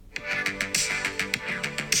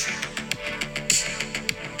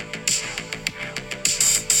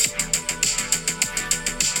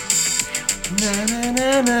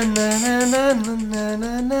What's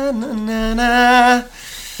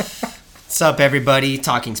up, everybody?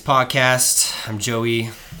 Talking's Podcast. I'm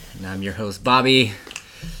Joey. And I'm your host, Bobby.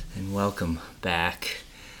 And welcome back.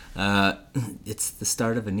 It's the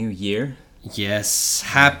start of a new year. Yes.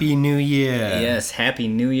 Happy New Year. Yes, Happy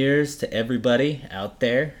New Year's to everybody out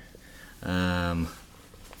there.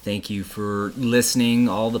 Thank you for listening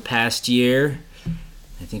all the past year.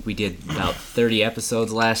 I think we did about 30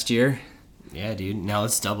 episodes last year. Yeah, dude. Now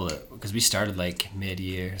let's double it because we started like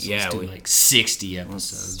mid-year. So yeah, let's do like 60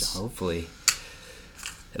 episodes. Hopefully.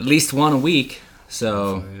 At least one a week.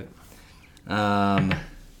 So, yeah,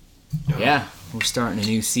 we're starting a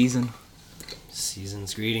new season.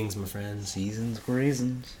 Season's greetings, my friends. Season's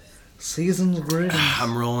greetings. Season's greetings.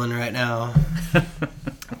 I'm rolling right now.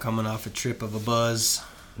 I'm coming off a trip of a buzz.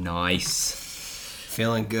 Nice.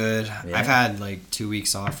 Feeling good. Yeah. I've had like 2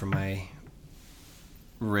 weeks off from my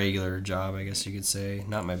regular job, I guess you could say.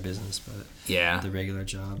 Not my business, but the regular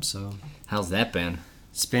job. So how's that been?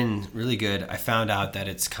 It's been really good. I found out that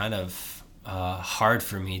it's kind of hard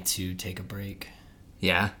for me to take a break.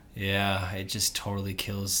 Yeah? Yeah, it just totally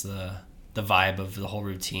kills the vibe of the whole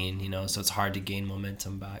routine, you know, so it's hard to gain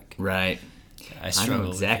momentum back. Right. I struggle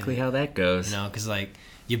know exactly how that goes. You know, because like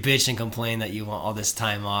you bitch and complain that you want all this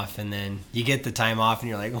time off, and then you get the time off and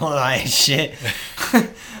you're like, well, shit.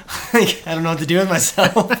 Like, I don't know what to do with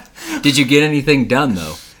myself. Did you get anything done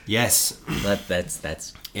though? Yes.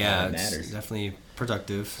 That's yeah, what matters. It's definitely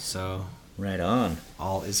productive, so right on.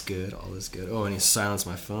 All is good. Oh, I need to silence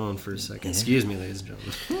my phone for a second. Excuse me, ladies and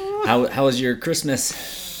gentlemen. How was your Christmas?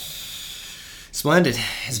 Splendid.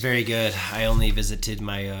 It's very good. I only visited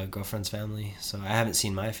my girlfriend's family, so I haven't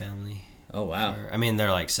seen my family. Oh, wow. I mean,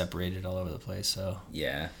 they're like separated all over the place, so.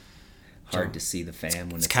 Yeah. Hard to see the fam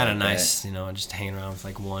when it's kind of like nice, that. you know, just hanging around with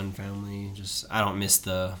like one family. I don't miss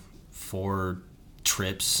the 4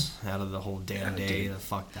 trips out of the whole damn day.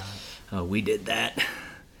 Fuck that. Oh, we did that.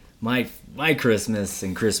 My Christmas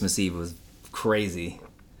and Christmas Eve was crazy.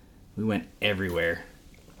 We went everywhere.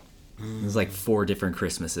 It was like 4 different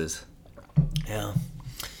Christmases. Yeah.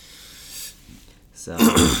 So,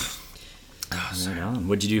 right on.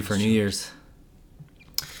 What'd you do for New Year's?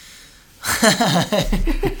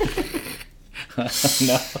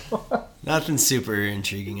 No. Nothing super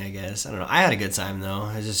intriguing, I guess. I don't know. I had a good time, though.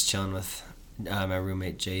 I was just chilling with my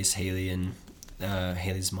roommate, Jace, Haley, and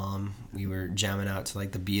Haley's mom. We were jamming out to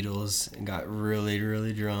like the Beatles and got really,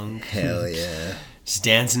 really drunk. Hell yeah. Just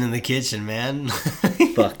dancing in the kitchen, man.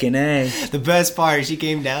 Fucking A. The best part, she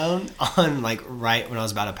came down on like right when I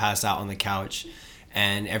was about to pass out on the couch,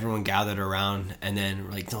 and everyone gathered around, and then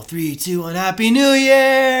we're like, no, 3, 2, 1, Happy New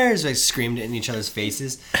Year's! Like screamed it in each other's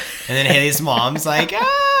faces, and then Haley's mom's like,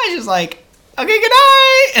 she's like, okay, good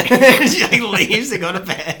night, and then she like leaves to go to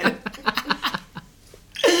bed.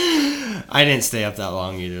 I didn't stay up that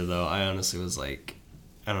long either, though. I honestly was like,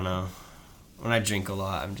 I don't know. When I drink a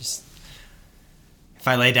lot, I'm just, if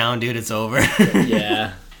I lay down, dude, it's over.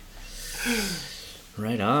 Yeah.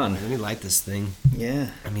 Right on. Let me light this thing.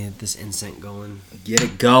 Yeah. I mean, this incense going. Get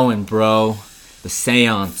it going, bro. The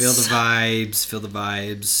seance. Feel the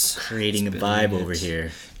vibes. Creating a vibe over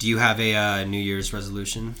here. Do you have a New Year's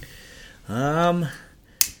resolution?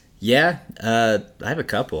 Yeah. I have a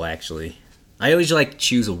couple, actually. I always like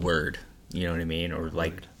choose a word. You know what I mean? Or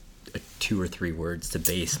like 2 or 3 words to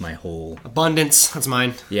base my whole... Abundance. That's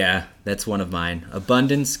mine. Yeah, that's one of mine.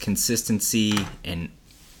 Abundance, consistency, and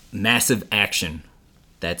massive action.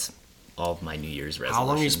 That's all of my New Year's resolutions. How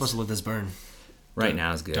long are you supposed to let this burn? Right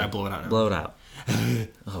now is good. Do I blow it out now? Blow it out.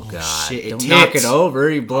 Oh, God. Shit, Don't knock it over.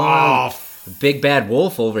 You're blowing the big bad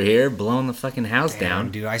wolf over here, blowing the fucking house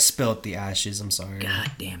down. Dude, I spilt the ashes. I'm sorry.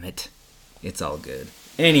 God damn it. It's all good.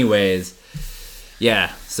 Anyways,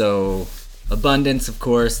 yeah, so abundance, of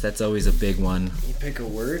course, that's always a big one. You pick a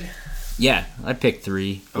word? Yeah, I'd pick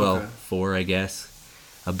 3. Well, 4, I guess.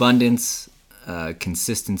 Abundance,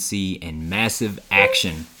 consistency, and massive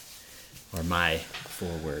action are my 4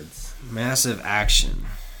 words. Massive action.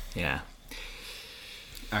 Yeah.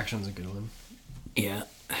 Action's a good one. Yeah.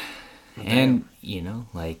 And, you know,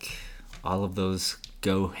 like, all of those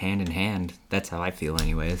go hand in hand. That's how I feel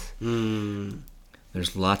anyways.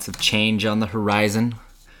 There's lots of change on the horizon.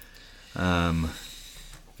 We'll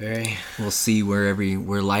see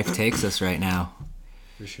where life takes us right now.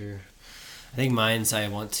 For sure. I think mine's I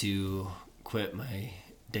want to quit my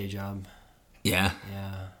day job. Yeah.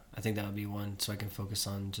 Yeah. I think that would be one, so I can focus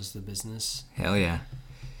on just the business. Hell yeah.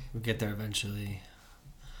 We'll get there eventually.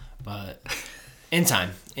 But in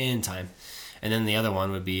time. And then the other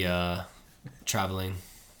one would be traveling.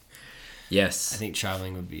 Yes. I think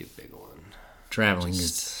traveling would be a big one. Traveling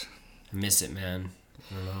is... I miss it, man.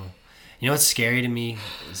 I don't know. You know what's scary to me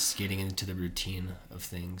is getting into the routine of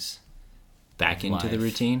things. Back into the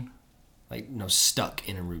routine? Like, stuck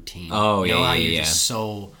in a routine. Oh, you know yeah, how yeah, you're yeah. just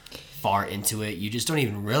so far into it, you just don't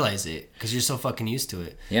even realize it because you're so fucking used to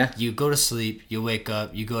it. Yeah. You go to sleep, you wake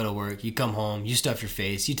up, you go to work, you come home, you stuff your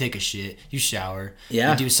face, you take a shit, you shower,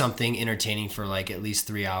 Yeah. you do something entertaining for like at least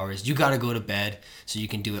 3 hours. You gotta go to bed so you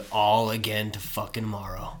can do it all again to fucking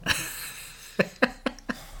tomorrow.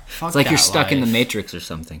 It's like you're stuck in the Matrix or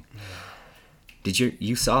something.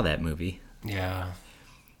 You saw that movie? Yeah.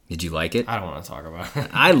 Did you like it? I don't want to talk about it.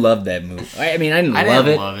 I loved that movie. I mean, I didn't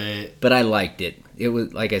love it, but I liked it. It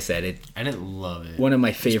was, like I said, I didn't love it. One of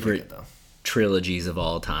my favorite trilogies of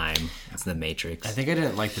all time. It's The Matrix. I think I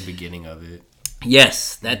didn't like the beginning of it.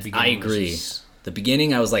 Yes, I agree. The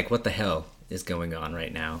beginning, I was like, what the hell is going on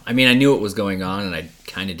right now? I mean, I knew what was going on, and I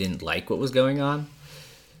kind of didn't like what was going on.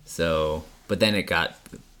 So, but then it got,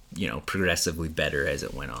 progressively better as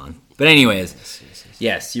it went on. But anyways,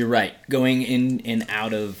 yes, you're right. Going in and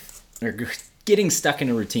out of, or getting stuck in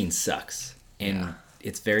a routine sucks. And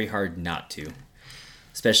it's very hard not to.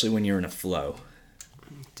 Especially when you're in a flow.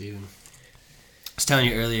 Dude. I was telling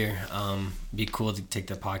you earlier, be cool to take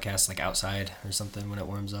the podcast like outside or something when it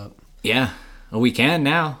warms up. Yeah. Well, we can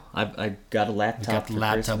now. I've got a laptop. We got the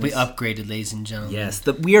laptop. We upgraded, ladies and gentlemen. Yes.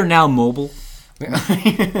 We are now mobile.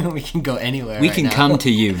 We can go anywhere. We can come to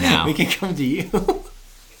you now. We can come to you.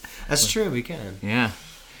 That's true. We can. Yeah.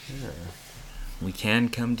 We can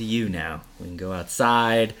come to you now. We can go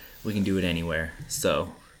outside. We can do it anywhere.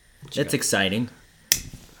 So that's exciting.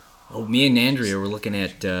 Oh, me and Andrea were looking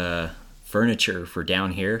at furniture for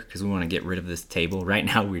down here because we want to get rid of this table. Right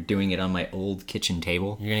now, we're doing it on my old kitchen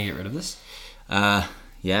table. You're gonna get rid of this?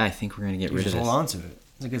 Yeah, I think we're gonna get rid of this. Just hold on to it.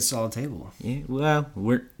 It's a good solid table. Yeah, well,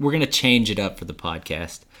 we're gonna change it up for the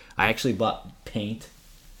podcast. I actually bought paint.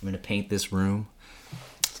 I'm gonna paint this room.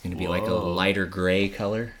 It's gonna be like a lighter gray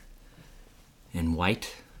color and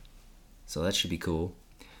white. So that should be cool.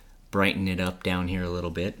 Brighten it up down here a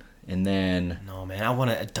little bit, and then. No, man, I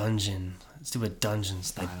want a dungeon. Let's do a dungeon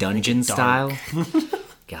style. A dungeon style?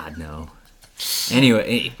 God no.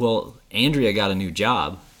 Anyway, well, Andrea got a new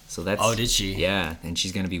job. So that's, oh, did she? Yeah, and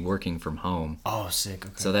she's going to be working from home. Oh, sick.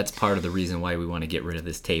 Okay. So that's part of the reason why we want to get rid of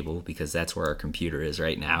this table, because that's where our computer is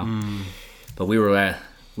right now. But we were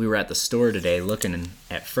at the store today looking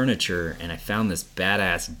at furniture, and I found this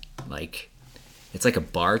badass, it's like a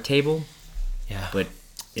bar table. Yeah. But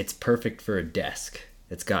it's perfect for a desk.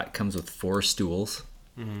 Comes with 4 stools.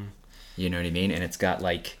 Mm-hmm. You know what I mean? And it's got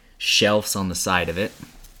shelves on the side of it,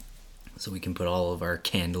 so we can put all of our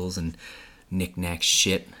candles and knick-knack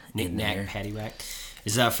shit. Knick-knack, paddywhack.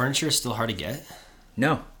 Is that furniture still hard to get?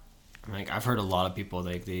 No. I've heard a lot of people,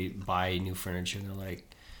 they buy new furniture and they're like,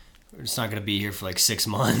 it's not going to be here for 6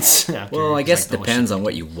 months. Well, I guess it depends on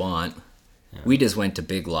what you want. Yeah. We just went to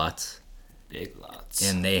Big Lots. Big Lots.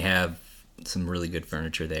 And they have some really good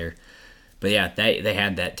furniture there. But yeah, they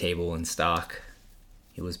had that table in stock.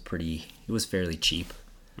 It was fairly cheap.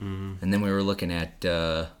 Mm-hmm. And then we were looking at,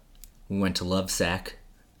 we went to Lovesac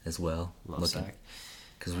as well. Lovesac.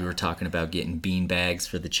 Because we were talking about getting bean bags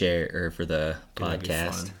for the chair or for the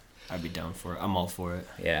podcast. I'd be down for it. I'm all for it.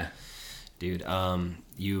 Yeah. Dude,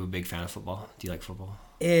 you a big fan of football? Do you like football?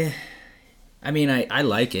 I mean, I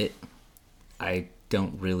like it. I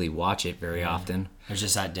don't really watch it very often. I was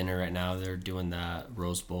just at dinner right now. They're doing that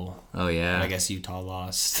Rose Bowl. Oh, yeah. And I guess Utah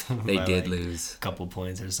lost. They did lose. A couple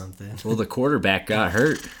points or something. Well, the quarterback got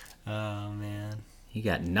hurt. Oh, man. He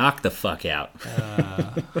got knocked the fuck out.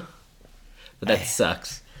 But that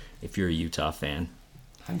sucks if you're a Utah fan.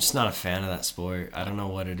 I'm just not a fan of that sport. I don't know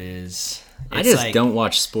what it is. I just don't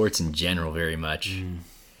watch sports in general very much.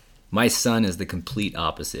 My son is the complete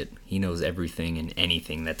opposite. He knows everything and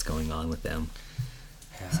anything that's going on with them.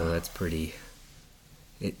 Yeah. So that's pretty...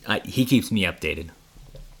 he keeps me updated.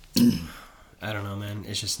 I don't know, man.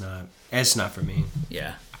 It's not for me.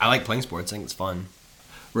 Yeah. I like playing sports. I think it's fun.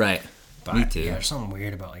 Right. But me too. Yeah, there's something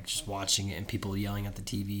weird about just watching it and people yelling at the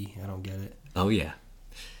TV. I don't get it. Oh, yeah.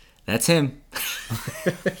 That's him.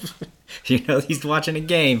 He's watching a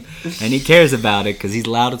game and he cares about it because he's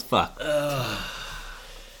loud as fuck.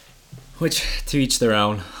 Which, to each their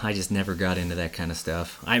own. I just never got into that kind of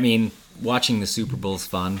stuff. I mean, watching the Super Bowl's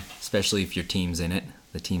fun, especially if your team's in it,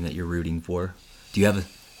 the team that you're rooting for. Do you have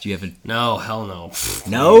a... No, hell no.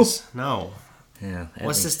 No? No. Yeah.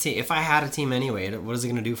 What's this team? If I had a team anyway, what is it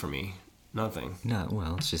going to do for me? Nothing. No,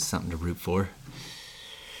 well, it's just something to root for.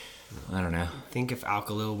 I don't know. I think if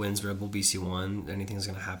Alcalil wins Red Bull BC1, anything's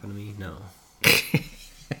going to happen to me? No.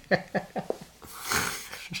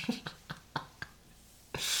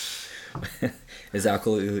 Is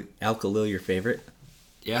Alcalil your favorite?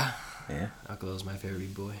 Yeah. Yeah. Alcalo's my favorite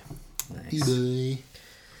big boy. Nice.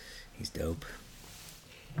 He's dope.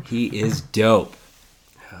 He is dope.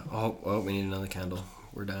 Oh, we need another candle.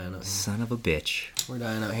 We're dying out here. Son of a bitch. We're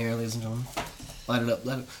dying out here, ladies and gentlemen. Light it up,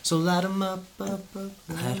 light it up. So light 'em up. Light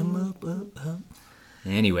 'em up.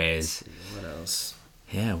 Anyways. What else?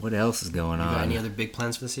 Yeah, what else is going on? You got any other big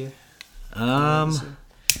plans for this year? I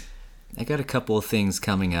got a couple of things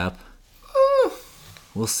coming up.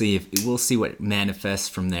 We'll see what manifests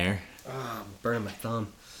from there. I'm burning my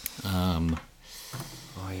thumb.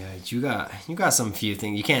 Oh yeah, you got some few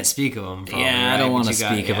things. You can't speak of them. Probably, yeah, right? I don't want to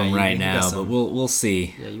speak of them right now, but we'll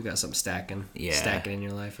see. Yeah, you got some stacking. Yeah. Stacking in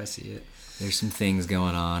your life. I see it. There's some things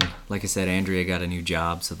going on. Like I said, Andrea got a new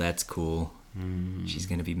job, so that's cool. She's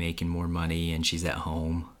gonna be making more money, and she's at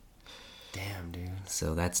home. Damn, dude.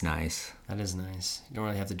 So that's nice. That is nice. You don't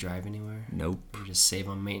really have to drive anywhere. Nope. You just save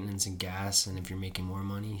on maintenance and gas, and if you're making more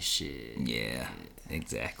money, shit. Yeah,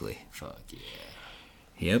 exactly. Fuck yeah.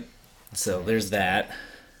 Yep. So there's that.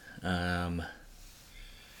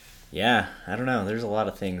 Yeah, I don't know. There's a lot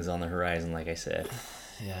of things on the horizon, like I said.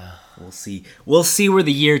 Yeah. We'll see. We'll see where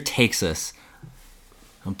the year takes us.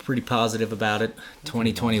 I'm pretty positive about it.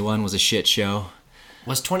 2021 was a shit show.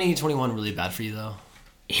 Was 2021 really bad for you, though?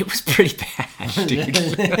 It was pretty bad, dude.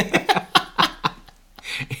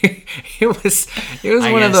 it was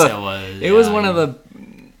one of the it was one of the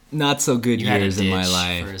not so good years in my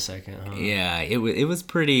life. For a second, huh? Yeah, it was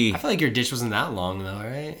pretty. I feel like your ditch wasn't that long though,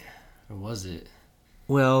 right? Or was it?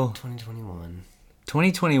 Well, 2021.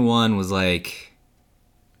 2021 was like,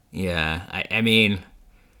 yeah. I mean,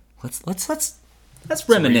 let's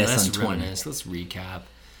reminisce on 20. Let's recap.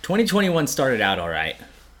 2021 started out all right.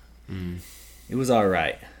 It was all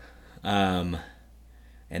right. And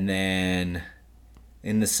then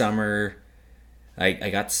in the summer, I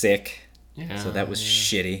got sick. Yeah. So that was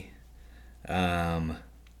shitty. And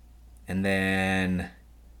then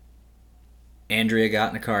Andrea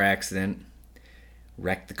got in a car accident,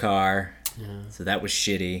 wrecked the car. Yeah. So that was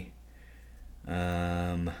shitty.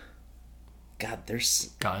 God,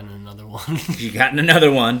 there's... Gotten another one. You gotten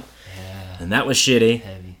another one. Yeah. And that was shitty.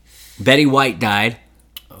 Heavy. Betty White died.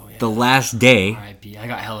 Oh, yeah. The last day. R.I.P. I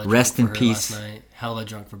got hella drunk Rest in for her peace. last night. Hella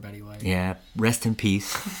drunk for Betty White. Yeah, rest in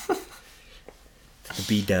peace. The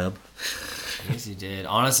B-dub. Yes, you did.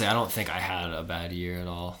 Honestly, I don't think I had a bad year at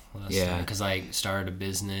all last Yeah. time. Because I started a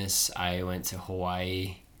business. I went to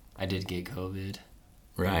Hawaii. I did get COVID.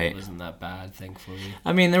 Right. It wasn't that bad, thankfully.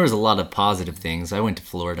 I mean, there was a lot of positive things. I went to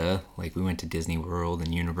Florida. Like, we went to Disney World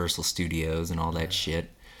and Universal Studios and all that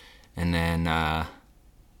shit. And then,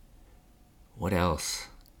 what else?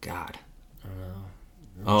 God. I don't know.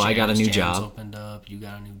 Oh, I got a new Jams job. Opened up. You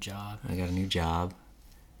got a new job. I got a new job.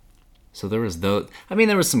 So there was those. I mean,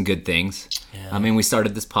 there was some good things. Yeah. I mean, we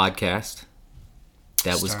started this podcast.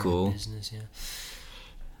 That was cool. Business, yeah.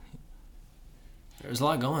 There's a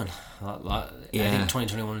lot going. Yeah. I think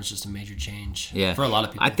 2021 is just a major change. Yeah. For a lot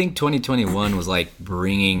of people. I think 2021 was like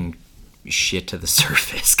bringing shit to the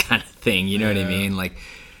surface kind of thing. You know what I mean? Like,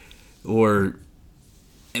 or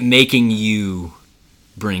making you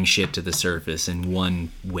bring shit to the surface in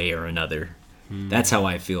one way or another. That's how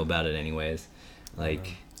I feel about it anyways.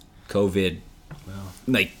 Like, COVID,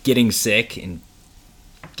 like getting sick and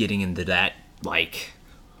getting into that like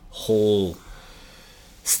whole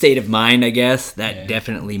state of mind, I guess, that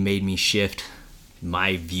definitely made me shift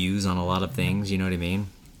my views on a lot of things, you know what I mean?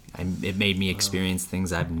 It made me experience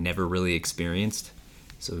things I've never really experienced.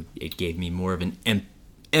 So it gave me more of an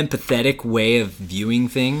empathetic way of viewing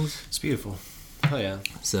things. It's beautiful. Oh, yeah.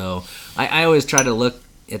 So I always try to look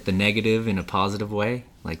at the negative in a positive way,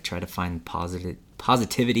 like try to find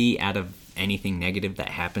positivity out of anything negative that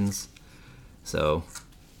happens. So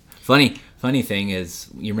funny thing is,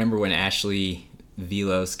 you remember when Ashley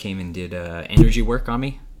Velos came and did energy work on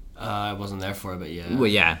me? I wasn't there for it, but yeah. Well,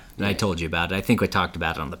 yeah, I told you about it. I think we talked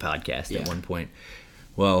about it on the podcast at one point.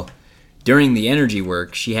 Well, during the energy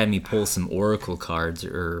work, she had me pull some oracle cards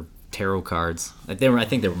or tarot cards. I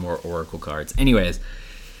think they were more oracle cards. Anyways,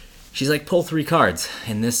 she's like, pull 3 cards,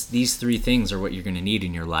 and these 3 things are what you're going to need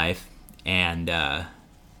in your life. And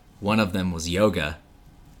one of them was yoga.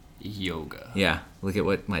 Yoga. Yeah, look at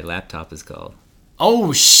what my laptop is called.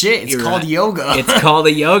 Oh, shit. It's called yoga. It's called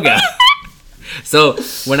a yoga. So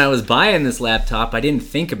when I was buying this laptop, I didn't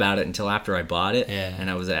think about it until after I bought it. Yeah. And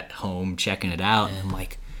I was at home checking it out. And I'm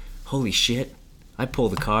like, holy shit. I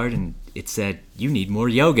pulled the card and it said, you need more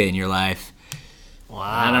yoga in your life. Wow.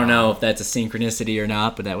 I don't know if that's a synchronicity or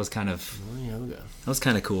not, but that was kind of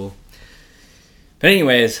cool. But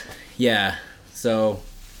anyways, yeah. So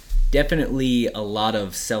definitely a lot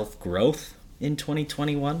of self-growth in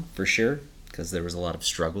 2021, for sure. because there was a lot of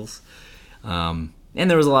struggles. And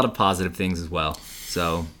there was a lot of positive things as well.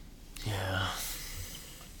 So, yeah.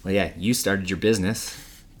 Well, yeah, you started your business.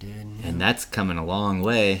 Did. Yeah. And that's coming a long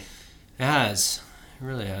way. It has. It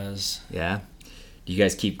really has. Yeah. Do you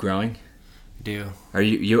guys keep growing? I do. Are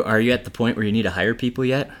you at the point where you need to hire people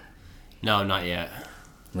yet? No, not yet.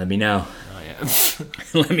 Let me know. Not yet.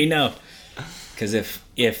 Let me know. Because if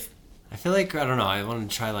I feel like, I don't know, I want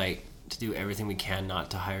to try, like, to do everything we can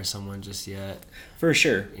not to hire someone just yet. For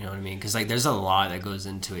sure. You know what I mean? Because, like, there's a lot that goes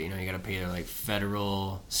into it. You know, you got to pay their, like,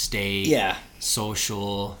 federal, state,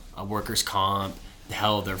 social, workers' comp,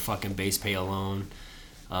 hell, their fucking base pay alone.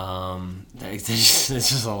 It's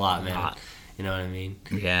just a lot, man. You know what I mean?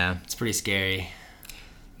 Yeah. It's pretty scary.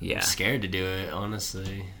 Yeah. I'm scared to do it,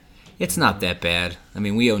 honestly. It's not that bad. I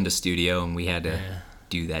mean, we owned a studio and we had to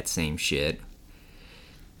do that same shit.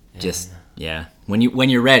 When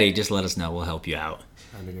you're ready, just let us know. We'll help you out.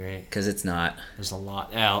 That'd be great. Because it's not. There's a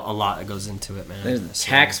lot that goes into it, man.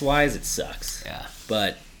 Tax wise, it sucks. Yeah.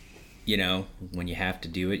 But you know, when you have to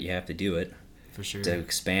do it, you have to do it. For sure. To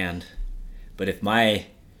expand. But if my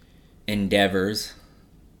endeavors,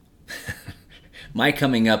 my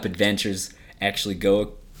coming up adventures actually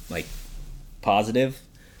go like positive,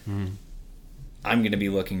 I'm gonna be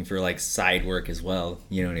looking for like side work as well.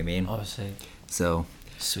 You know what I mean? Oh, sick. So.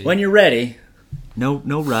 Sweet. When you're ready, no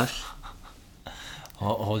rush.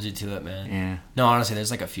 I'll hold you to it, man. Yeah. No, honestly,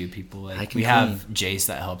 there's like a few people. Like we have Jace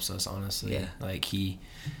that helps us. Honestly, like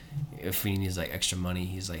if we need like extra money,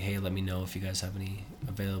 he's like, hey, let me know if you guys have any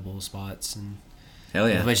available spots, and hell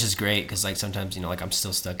yeah, which is great because like sometimes like I'm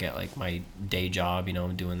still stuck at like my day job,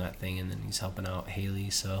 I'm doing that thing, and then he's helping out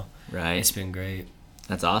Haley. So it's been great.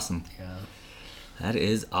 That's awesome. Yeah. That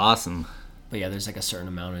is awesome. But yeah, there's like a certain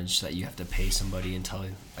amount that you have to pay somebody until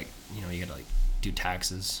like you gotta like do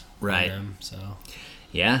taxes for them. So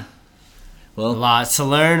yeah, well, lots to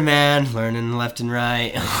learn, man. Learning left and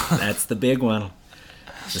right. That's the big one.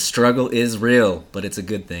 The struggle is real, but it's a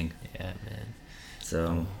good thing. Yeah, man.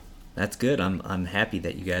 So that's good. I'm happy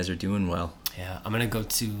that you guys are doing well. Yeah, I'm gonna go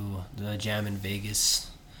to the jam in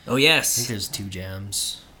Vegas. Oh yes, I think there's 2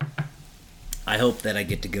 jams. I hope that I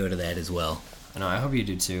get to go to that as well. I know. I hope you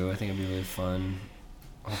do too. I think it'd be really fun.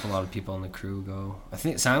 I hope a lot of people on the crew go. I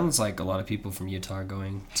think it sounds like a lot of people from Utah are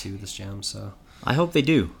going to this jam. So I hope they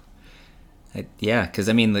do. Because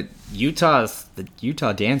I mean the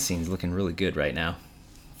Utah dance scene is looking really good right now,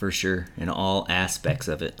 for sure, in all aspects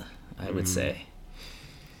of it. I would say.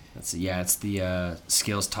 It's the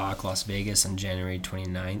Skills Talk Las Vegas on January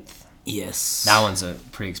 29th. Yes. That one's a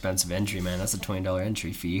pretty expensive entry, man. That's a $20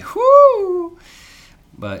 entry fee. Whoo!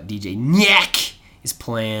 But DJ Nyek is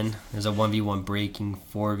playing. There's a 1v1 breaking,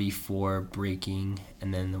 4v4 breaking,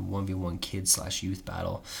 and then the 1v1 kids/youth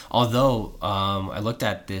battle. Although I looked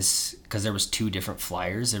at this because there was 2 different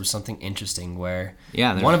flyers. There was something interesting where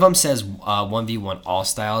one of them says 1v1 all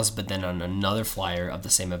styles, but then on another flyer of the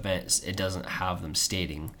same event, it doesn't have them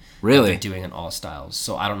stating that they're doing an all styles.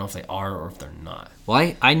 So I don't know if they are or if they're not.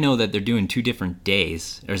 Well, I know that they're doing 2 different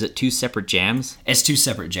days. Or is it 2 separate jams? It's 2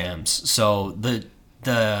 separate jams. So the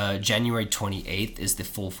January 28th is the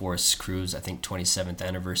Full Force Cruise, I think 27th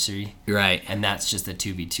anniversary. Right. And that's just the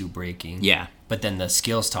 2v2 breaking. Yeah. But then the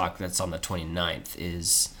Skills Talk that's on the 29th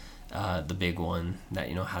is the big one that,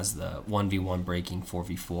 has the 1v1 breaking,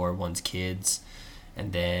 4v4, one's kids,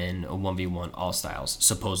 and then a 1v1 all styles,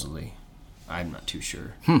 supposedly. I'm not too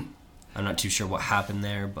sure. I'm not too sure what happened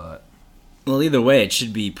there, but... Well, either way, it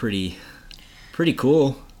should be pretty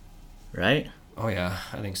cool, right? Oh, yeah,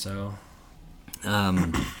 I think so. Do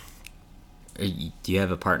you have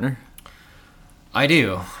a partner? I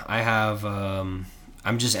do. I have. I'm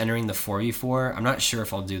just entering the 4v4. I'm not sure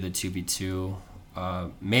if I'll do the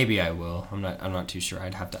 2v2. Maybe I will. I'm not too sure.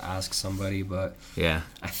 I'd have to ask somebody, but yeah.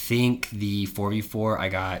 I think the 4v4. I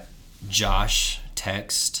got Josh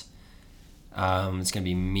text. It's gonna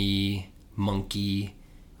be me, Monkey,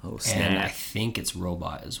 and I think it's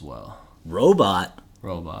Robot as well. Robot.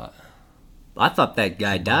 I thought that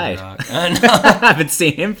guy died. I haven't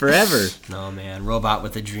seen him forever. No, man. Robot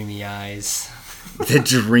with the dreamy eyes. The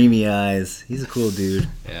dreamy eyes. He's a cool dude.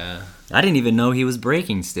 Yeah. I didn't even know he was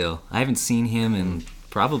breaking still. I haven't seen him in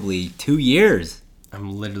probably 2 years.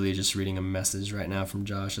 I'm literally just reading a message right now from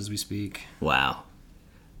Josh as we speak. Wow.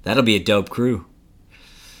 That'll be a dope crew.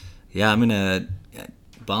 Yeah,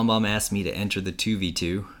 Bomb asked me to enter the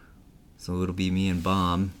 2v2. So it'll be me and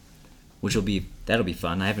Bomb. That'll be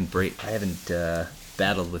fun. I haven't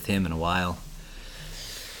battled with him in a while,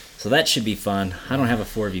 so that should be fun. I don't have a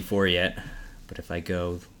 4v4 yet, but if I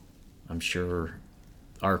go, I'm sure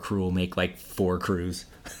our crew will make like 4 crews.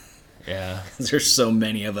 Yeah, there's so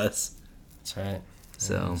many of us. That's right.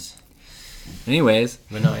 So, anyways.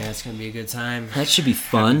 But no, yeah, it's going to be a good time. That should be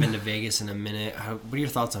fun. I haven't been to Vegas in a minute. What are your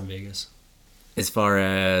thoughts on Vegas? As far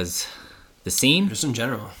as the scene? Just in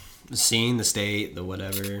general. The scene, the state, the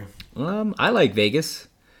whatever. I like Vegas.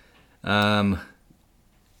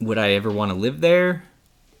 Would I ever want to live there?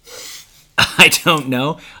 I don't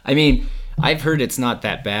know. I mean, I've heard it's not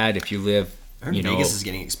that bad if you live, I heard Vegas is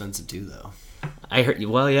getting expensive too, though. I heard,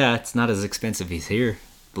 well, yeah, it's not as expensive as here,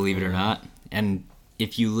 believe it or not. And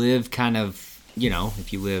if you live kind of,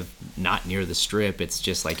 if you live not near the Strip, it's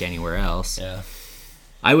just like anywhere else. Yeah.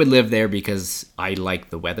 I would live there because I like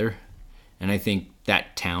the weather, and I think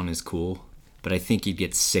that town is cool, but I think you'd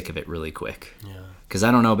get sick of it really quick. Yeah. Because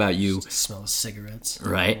I don't know about you. Just smell of cigarettes.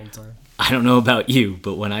 Right. I don't know about you,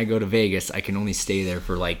 but when I go to Vegas, I can only stay there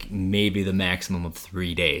for like maybe the maximum of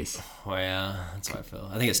 3 days. Oh, yeah. That's how I feel.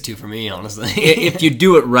 I think it's 2 for me, honestly. If you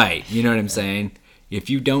do it right, you know what I'm saying? If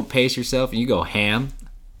you don't pace yourself and you go ham,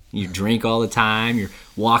 you drink all the time, you're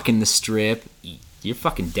walking the Strip, you're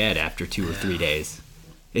fucking dead after 2 or 3 days.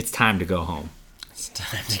 It's time to go home. It's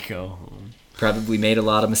time to go home. Probably made a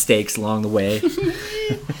lot of mistakes along the way.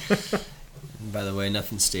 By the way,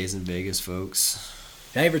 nothing stays in Vegas, folks.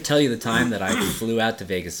 Did I ever tell you the time that I flew out to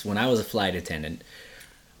Vegas? When I was a flight attendant,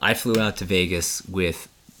 I flew out to Vegas with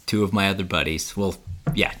 2 of my other buddies. Well,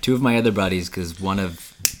 yeah, 2 of my other buddies, because one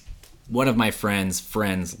of my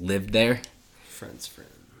friends lived there. Friends.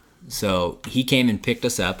 So he came and picked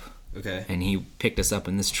us up. Okay. And he picked us up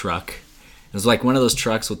in this truck. It was like one of those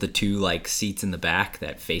trucks with the 2 like seats in the back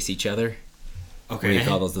that face each other. Okay. What do you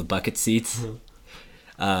call those? The bucket seats.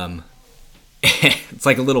 It's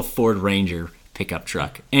like a little Ford Ranger pickup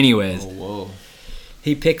truck. Anyways, whoa.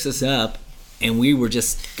 He picks us up, and we were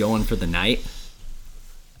just going for the night.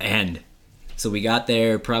 And so we got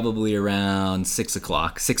there probably around 6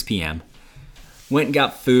 p.m. Went and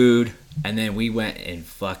got food, and then we went and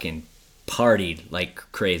fucking partied like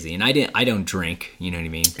crazy. And I don't drink, you know what I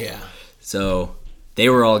mean? Yeah. So they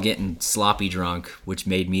were all getting sloppy drunk, which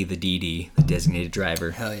made me the DD, the designated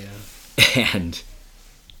driver. Hell yeah. And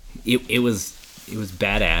it was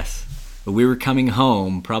badass. But we were coming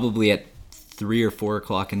home probably at 3 or 4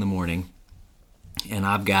 o'clock in the morning, and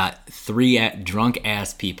I've got 3 drunk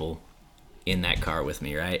ass people in that car with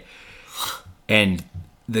me, right? And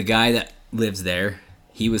the guy that lives there,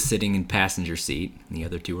 he was sitting in passenger seat, and the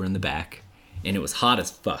other 2 were in the back, and it was hot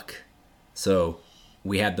as fuck. So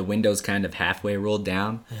we had the windows kind of halfway rolled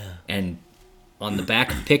down, and on the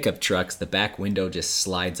back of pickup trucks, the back window just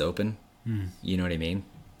slides open. You know what I mean?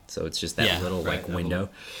 So it's just that little like window.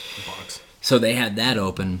 Box. So they had that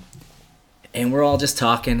open, and we're all just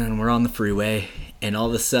talking, and we're on the freeway, and all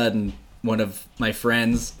of a sudden, one of my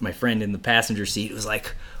friend in the passenger seat was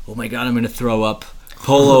like, "Oh my god, I'm gonna throw up!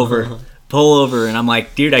 Pull over!" And I'm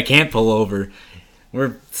like, "Dude, I can't pull over.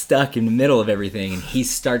 We're stuck in the middle of everything." And he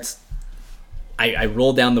starts. I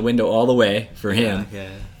roll down the window all the way for him,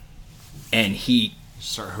 and he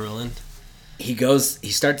start hurling. He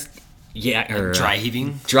starts. Yeah, or dry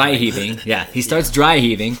heaving. Dry heaving. Yeah, he starts dry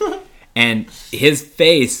heaving, and his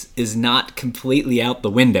face is not completely out the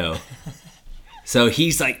window. So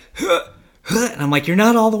he's like, huh, huh, and I'm like, "You're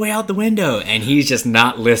not all the way out the window," and he's just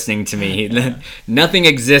not listening to me. Nothing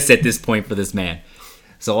exists at this point for this man.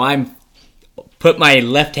 So I'm put my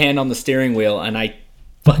left hand on the steering wheel, and I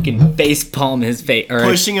fucking face palm his face, or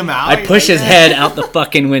pushing him out. I push his head out the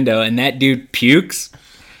fucking window, and that dude pukes,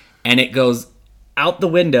 and it goes out the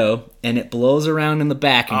window, and it blows around in the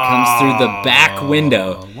back and comes through the back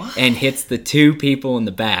window and hits the 2 people in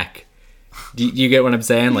the back. Do you get what I'm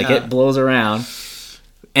saying? Like, it blows around,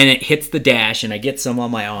 and it hits the dash, and I get some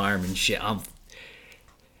on my arm and shit.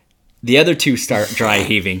 The other 2 start dry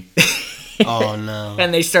heaving. Oh, no.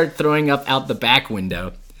 And they start throwing up out the back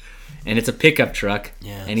window. And it's a pickup truck.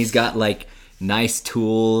 Yeah. And he's got, like, nice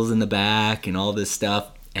tools in the back and all this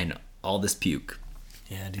stuff and all this puke.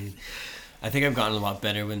 Yeah, dude. I think I've gotten a lot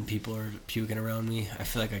better when people are puking around me. I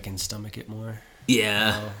feel like I can stomach it more.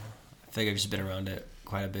 Yeah. I feel like I've just been around it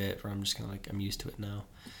quite a bit, where I'm just kind of like, I'm used to it now.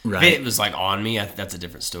 Right. If it was like on me, that's a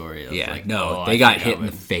different story. Yeah, like, no, they got hit in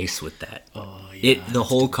the face with that. Oh, yeah. The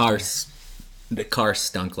whole car, the car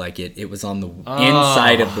stunk like it. It was on the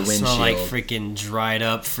inside of the windshield. Smelled like freaking dried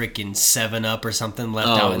up, freaking 7-Up or something left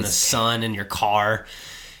out in the sun in your car.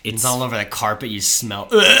 It's all over the carpet. You smell.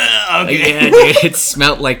 Okay. Yeah, dude, it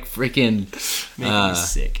smelled like freaking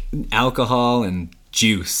sick alcohol and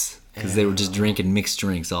juice, because they were just drinking mixed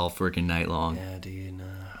drinks all freaking night long. Yeah, dude.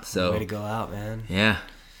 So way to go out, man. Yeah,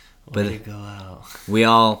 way to go out.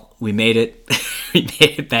 We made it. We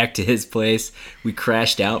made it back to his place. We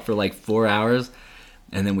crashed out for like 4 hours,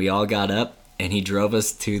 and then we all got up, and he drove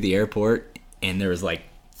us to the airport. and there was like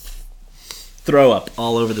throw up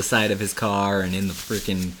all over the side of his car and in the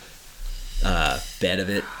freaking bed of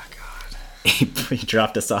it. Oh, God. He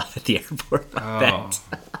dropped us off at the airport like that.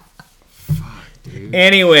 Fuck, dude.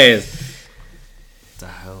 Anyways. What the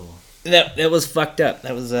hell? That was fucked up.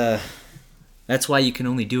 That was that's why you can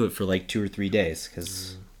only do it for like 2 or 3 days,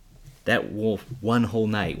 because that one whole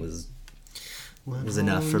night was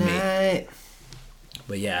enough for me.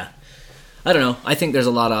 But yeah, I don't know. I think there's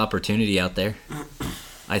a lot of opportunity out there.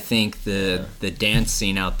 I think the dance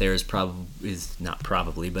scene out there is not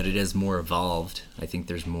probably, but it is more evolved. I think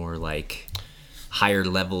there's more like higher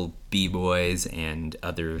level b-boys and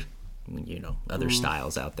other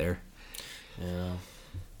styles out there. Yeah.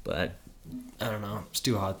 But I don't know. It's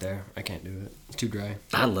too hot there. I can't do it. It's too dry.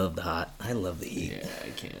 I love the hot. I love the heat.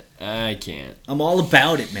 Yeah, I can't. I'm all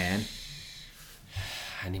about it, man.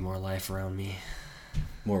 I need more life around me.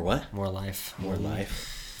 More what? More life. More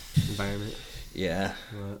life. Environment. Yeah.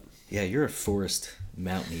 What? Yeah, you're a forest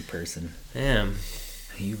mountainy person. I am.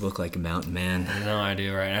 You look like a mountain man. I know I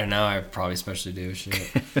do, right? I know I probably especially do.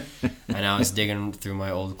 Shit. I know I was digging through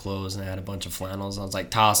my old clothes and I had a bunch of flannels. I was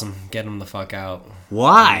like, toss them, get them the fuck out.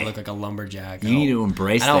 Why? I look like a lumberjack. You need to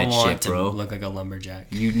embrace that shit, bro. I don't want to look like a lumberjack.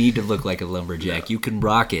 You need to look like a lumberjack. You can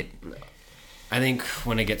rock it. I think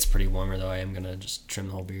when it gets pretty warmer, though, I am going to just trim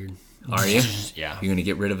the whole beard. Are you? Yeah. You're going to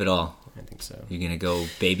get rid of it all? I think so. You're going to go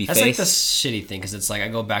baby That's face? like the shitty thing, because it's like I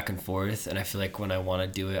go back and forth, and I feel like when I want to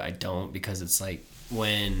do it, I don't, because it's like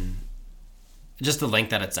when... Just the length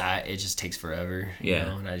that it's at, it just takes forever. You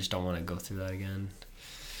know? And I just don't want to go through that again.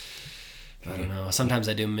 I don't know. Sometimes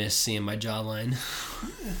I do miss seeing my jawline.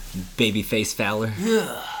 Baby face Fowler?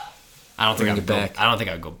 I don't think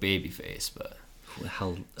I would go baby face, but...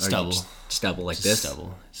 How stubble. Stubble like just this?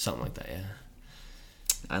 Stubble. Something like that, yeah.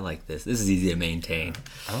 I like this. This is easy to maintain.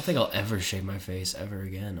 I don't think I'll ever shave my face ever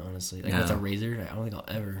again, honestly. Like with a razor, I don't think I'll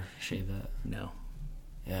ever shave that. No.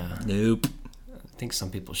 Yeah. Nope. I think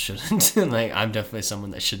some people shouldn't. Like, I'm definitely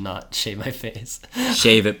someone that should not shave my face.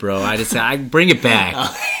 Shave it, bro. I bring it back.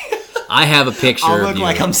 I have a picture of you. I'll look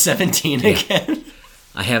like I'm 17 again.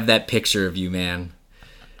 I have that picture of you, man.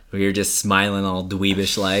 Where you're just smiling all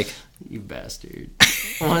dweebish like. You bastard.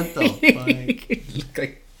 What the fuck? You look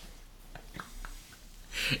like...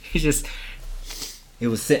 It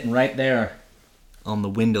was sitting right there on the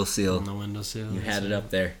windowsill. On the windowsill. You had it up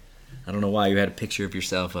there. I don't know why you had a picture of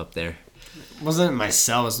yourself up there. It wasn't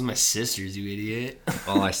myself. It was my sisters, you idiot.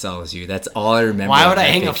 All I saw was you. That's all I remember. Why would I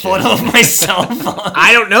hang a photo of myself on?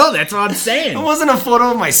 I don't know. That's what I'm saying. It wasn't a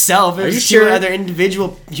photo of myself. It Are was you sure sure? other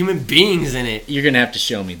individual human beings in it. You're going to have to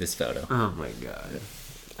show me this photo. Oh, my God.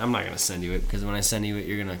 I'm not going to send you it, because when I send you it,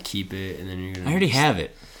 you're going to keep it, and then you're going to... I already have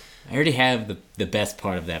it. I already have the best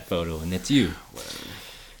part of that photo, and that's you.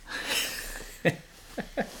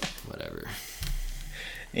 Whatever.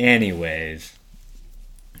 Anyways.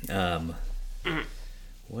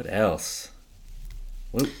 What else?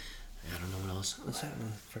 What? I don't know what else. What's that?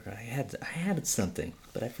 I forgot. I had something,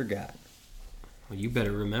 but I forgot. Well, you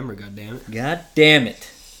better remember, goddammit. God damn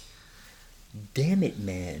it. Damn it,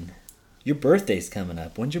 man. Your birthday's coming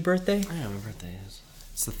up. When's your birthday? Yeah, my birthday is.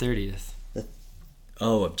 It's the 30th.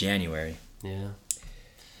 Of January. Yeah.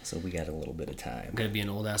 So we got a little bit of time. I'm going to be an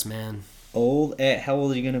old-ass man. Old? How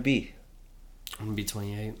old are you going to be? I'm going to be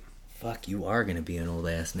 28. Fuck, you are going to be an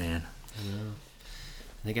old-ass man. I know.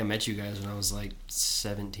 I think I met you guys when I was like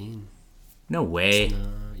 17. No way.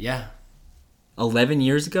 Yeah. 11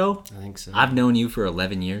 years ago? I think so. I've known you for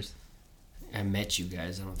 11 years. I met you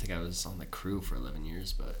guys. I don't think I was on the crew for 11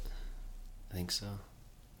 years, but I think so.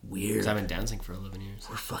 Weird. Because I've been dancing for 11 years.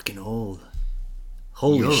 We're fucking old.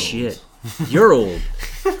 Holy You're shit. You're old.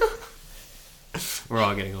 We're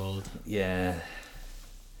all getting old. Yeah.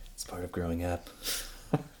 It's part of growing up.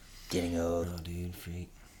 Getting old. Oh, dude, freak.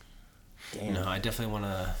 Damn. No, I definitely want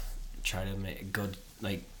to try to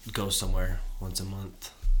go somewhere once a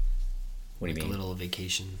month. What do you mean? A little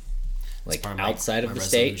vacation. Like outside of the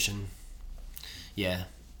state? Yeah.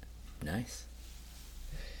 Nice.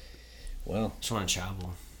 Well, Just want to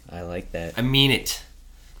travel. I like that. I mean it.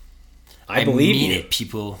 I believe mean you. it,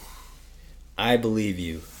 people. I believe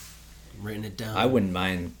you. I'm writing it down. I wouldn't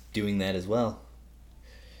mind doing that as well.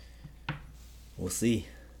 We'll see.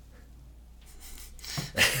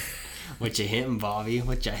 What you hinting, Bobby?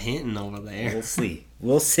 What you hinting over there? We'll see.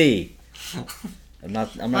 We'll see. I'm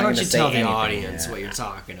not Why going don't to you say tell the anything. audience what you're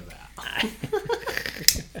talking about?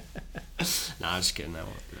 No, I'm just kidding. I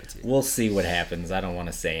won't do that to you. We'll see what happens. I don't want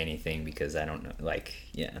to say anything because I don't know. Like,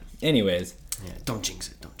 yeah. Anyways. Yeah, don't jinx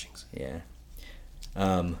it. Don't jinx it.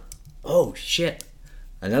 Yeah. Oh, shit.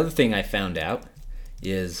 Another thing I found out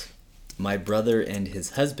is my brother and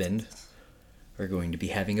his husband are going to be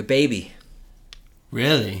having a baby.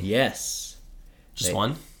 Really? Yes. Just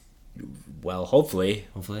one? Well, hopefully.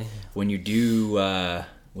 Hopefully. When you do, what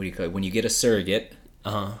do you call it? When you get a surrogate.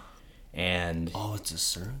 Uh-huh. And... Oh, it's a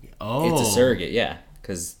surrogate. Oh. It's a surrogate, yeah.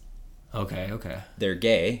 Because... Okay. They're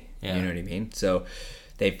gay. Yeah. You know what I mean? So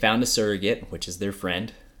they found a surrogate, which is their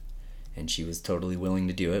friend. And she was totally willing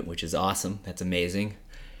to do it, which is awesome. That's amazing.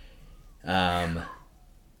 And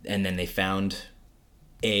then they found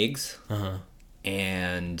eggs. Uh-huh.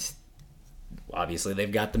 And obviously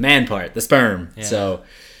they've got the man part, the sperm. Yeah. So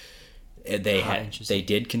they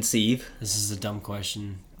did conceive. This is a dumb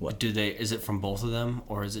question. What? Is it from both of them,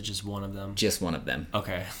 or is it just one of them? Just one of them.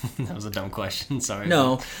 Okay. That was a dumb question. Sorry.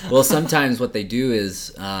 No. Well, sometimes what they do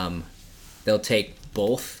is they'll take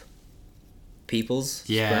both people's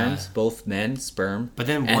sperms, both men's sperm, but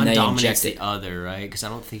then one dominates the other, right? Because I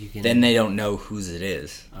don't think you can. Then they don't know whose it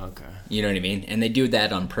is. Okay. You know what I mean? And they do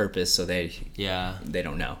that on purpose, so they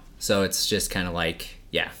don't know. So it's just kind of like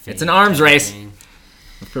it's an arms race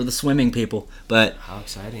for the swimming people. But how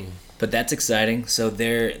exciting! But that's exciting. So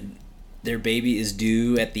their baby is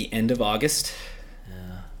due at the end of August.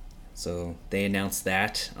 Yeah. So they announced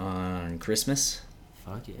that on Christmas.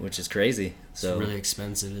 Fuck yeah. Which is crazy. It's really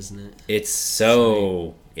expensive, isn't it? It's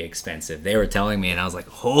so expensive. They were telling me, and I was like,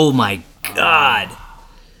 "Oh my god!"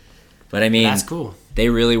 But I mean, that's cool. They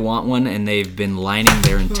really want one, and they've been lining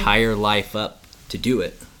their entire life up to do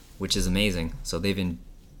it, which is amazing. So they've been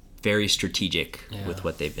very strategic with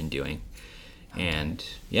what they've been doing, and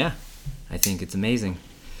I think it's amazing.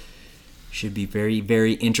 Should be very,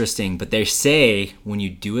 very interesting. But they say when you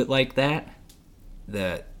do it like that,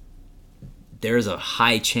 that there's a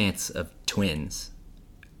high chance of twins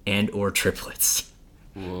and or triplets.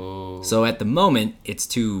 Whoa. So at the moment, it's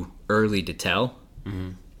too early to tell.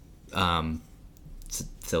 Mm-hmm.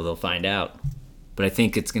 So they'll find out. But I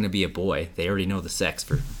think it's going to be a boy. They already know the sex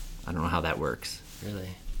for... I don't know how that works. Really?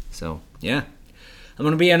 So, yeah. I'm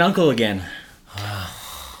going to be an uncle again.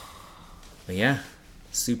 But yeah,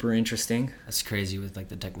 super interesting. That's crazy with like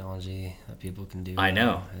the technology that people can do. I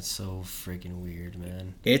know. It's so freaking weird,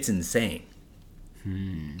 man. It's insane.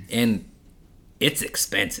 And it's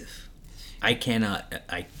expensive.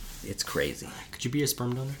 It's crazy. Could you be a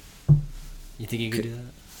sperm donor? You think you could do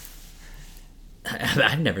that?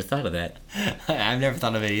 I've never thought of that. I've never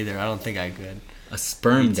thought of it either. I don't think I could. A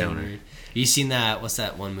sperm donor. Weird. You seen that? What's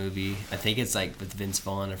that one movie? I think it's like with Vince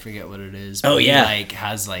Vaughn. I forget what it is. But he like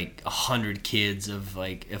has like 100 kids of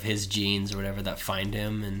his genes or whatever that find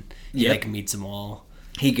him, and he like meets them all.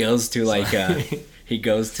 He goes to like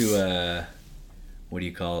what do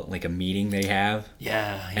you call it? Like a meeting they have.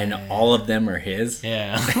 And all of them are his.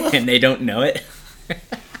 Yeah. And they don't know it.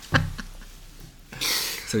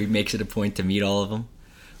 So he makes it a point to meet all of them.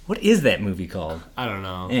 What is that movie called? I don't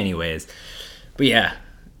know. Anyways. But yeah.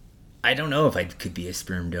 I don't know if I could be a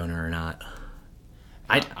sperm donor or not.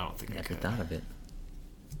 I don't think I could. Never thought of it.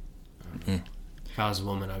 If I was a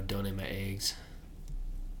woman, I would donate my eggs.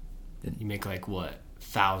 You make like what?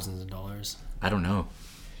 Thousands of dollars? I don't know.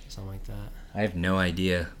 Something like that. I have no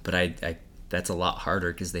idea, but I that's a lot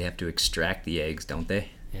harder because they have to extract the eggs, don't they?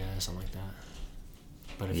 Yeah, something like that.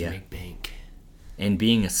 But if you make bank. And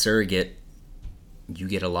being a surrogate, you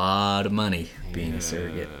get a lot of money being a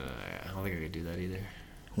surrogate. I don't think I could do that either.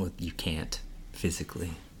 Well, you can't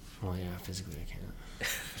physically. Well, yeah, physically I can't.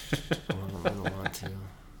 I don't want to.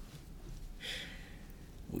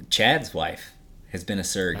 Chad's wife has been a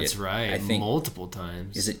surrogate. That's right. I think multiple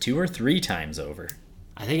times. Is it 2 or 3 times over?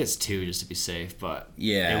 I think it's 2 just to be safe, but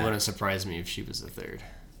it wouldn't surprise me if she was the 3rd.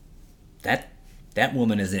 That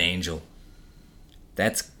woman is an angel.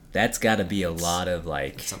 That's got to be a lot of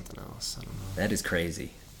like... It's something else. I don't know. That is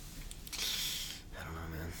crazy. I don't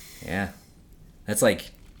know, man. Yeah. That's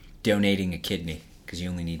like donating a kidney because you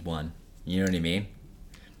only need one. You know what I mean?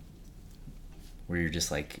 Where you're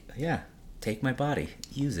just like, yeah, take my body.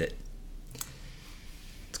 Use it.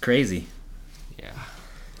 It's crazy. Yeah.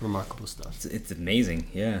 Remarkable stuff. It's amazing,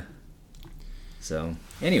 yeah. So,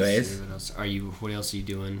 anyways. What else are you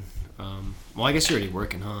doing? Well, I guess you're already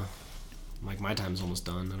working, huh? Like, my time's almost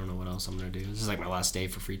done. I don't know what else I'm going to do. This is like my last day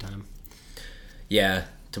for free time. Yeah,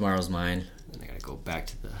 tomorrow's mine. Then I got to go back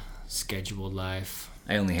to the scheduled life.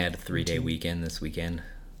 I only had a 3-day weekend this weekend.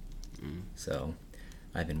 So,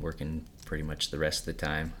 I've been working pretty much the rest of the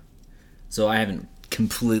time. So, I haven't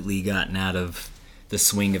completely gotten out of the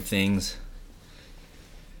swing of things.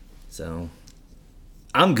 So,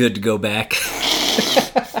 I'm good to go back.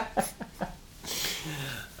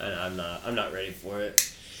 I'm not ready for it.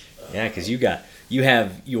 Yeah, because you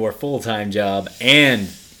have your full-time job and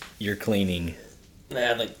you're cleaning. I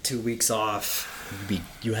had like 2 weeks off.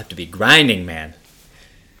 You have to be grinding, man.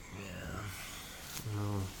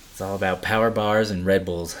 It's all about power bars and Red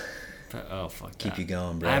Bulls. Oh, fuck Keep that. you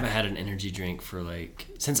going, bro. I haven't had an energy drink for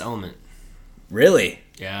since Element. Really?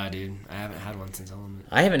 Yeah, dude. I haven't had one since Element.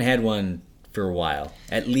 I haven't had one for a while.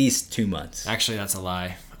 At least 2 months. Actually, that's a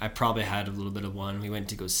lie. I probably had a little bit of one. We went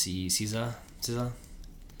to go see Caesar. Is that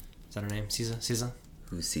her name? Caesar?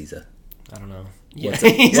 Who's Caesar? I don't know. What's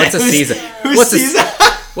a Caesar? Who's Caesar?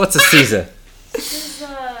 What's a Caesar?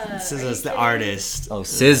 SZA's the artist. Oh,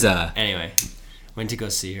 SZA. Anyway, went to go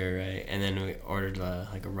see her, right? And then we ordered a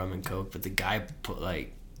rum and Coke, but the guy put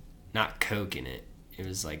not Coke in it. It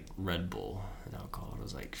was Red Bull and alcohol. It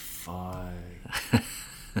was fuck.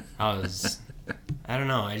 I don't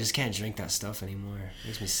know. I just can't drink that stuff anymore. It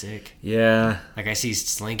makes me sick. Yeah. I see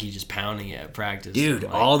Slinky just pounding it at practice. Dude,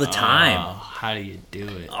 all the time. Oh, how do you do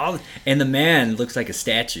it? And the man looks like a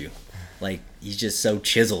statue. He's just so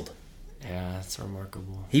chiseled. Yeah, that's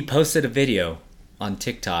remarkable. He posted a video on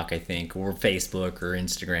TikTok, I think, or Facebook or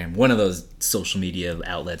Instagram, one of those social media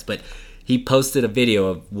outlets, but he posted a video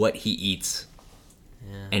of what he eats.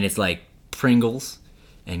 Yeah. And it's Pringles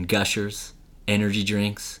and Gushers, energy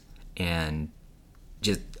drinks, and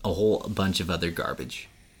just a whole bunch of other garbage.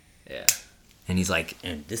 Yeah. And he's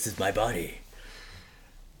and this is my body.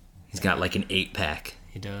 He's got an 8-pack.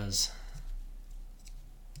 He does.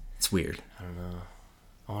 It's weird. I don't know.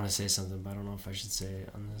 I want to say something, but I don't know if I should say it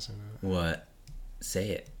on this or not. What?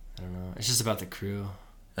 Say it. I don't know. It's just about the crew.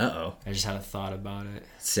 Uh-oh. I just had a thought about it.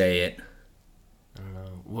 Say it. I don't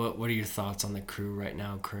know. What are your thoughts on the crew right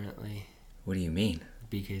now, currently? What do you mean?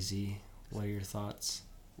 BKZ. What are your thoughts?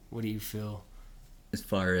 What do you feel? As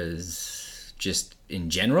far as just in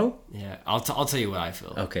general? Yeah, I'll tell you what I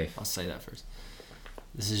feel. Okay. I'll say that first.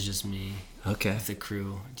 This is just me. Okay. With the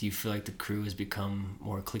crew. Do you feel like the crew has become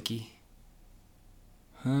more cliquey?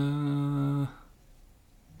 I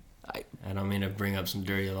don't mean to bring up some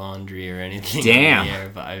dirty laundry or anything. Damn.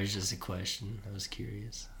 Here, but I was just a question. I was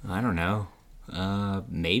curious. I don't know.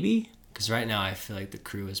 Maybe? Because right now I feel like the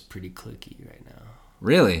crew is pretty cliquey right now.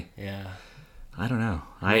 Really? Yeah. I don't know.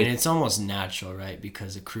 I mean, it's almost natural, right?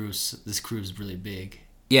 Because this crew's really big.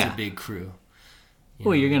 Yeah. It's a big crew.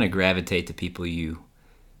 You're going to gravitate to people you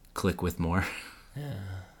click with more. Yeah.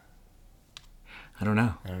 I don't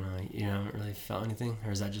know. You haven't really felt anything?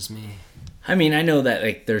 Or is that just me? I mean, I know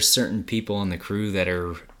that there's certain people on the crew that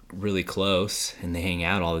are really close and they hang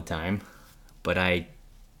out all the time. But I'm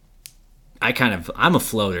a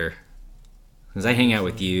floater. Because I hang out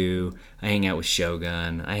with you, I hang out with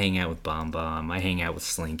Shogun, I hang out with Bomb Bomb, I hang out with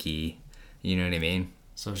Slinky. You know what I mean?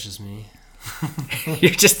 So it's just me?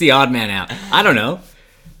 You're just the odd man out. I don't know.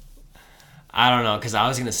 I don't know, because I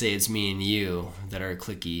was going to say it's me and you that are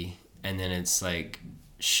cliquey, and then it's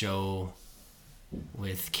Show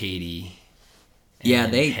with Katie. Yeah,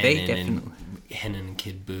 they definitely. Hennon and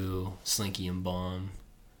Kid Boo, Slinky and Bomb.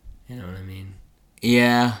 You know what I mean?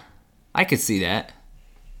 Yeah, I could see that.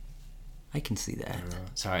 I can see that. I don't know.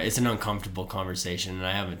 Sorry, it's an uncomfortable conversation, and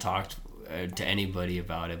I haven't talked to anybody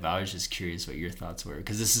about it, but I was just curious what your thoughts were,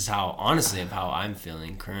 because this is honestly how I'm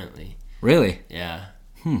feeling currently. Really? Yeah.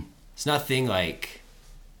 It's nothing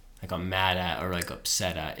I'm mad at or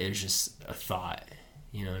upset at. It's just a thought.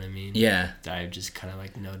 You know what I mean? Yeah. That I've just kind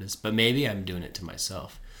of noticed, but maybe I'm doing it to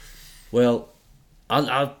myself. Well,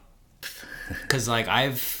 I'll. Because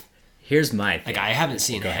Here's my thing. I haven't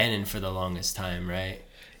seen Hennon for the longest time, right?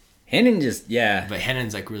 Hennon yeah. But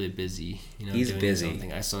Hennon's really busy, he's doing busy.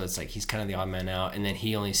 Something. So it's he's kind of the odd man out, and then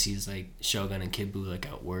he only sees Shogun and Kid Boo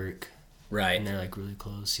at work, right? And they're really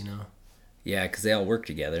close, Yeah, because they all work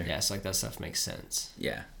together. Yeah, so that stuff makes sense.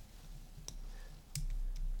 Yeah.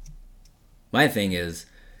 My thing is,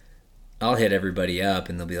 I'll hit everybody up,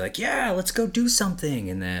 and they'll be like, "Yeah, let's go do something,"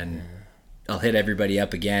 and then I'll hit everybody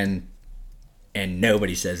up again, and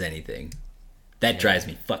nobody says anything. That drives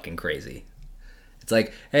me fucking crazy.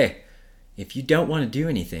 It's hey, if you don't want to do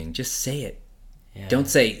anything, just say it. Yeah. Don't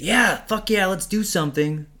say, yeah, fuck yeah, let's do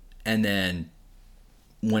something. And then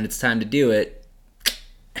when it's time to do it,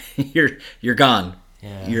 you're gone.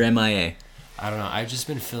 Yeah. You're MIA. I don't know. I've just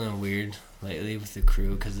been feeling weird lately with the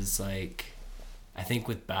crew, because it's I think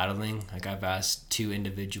with battling, I've asked 2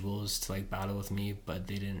 individuals to battle with me, but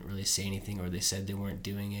they didn't really say anything, or they said they weren't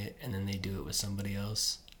doing it, and then they do it with somebody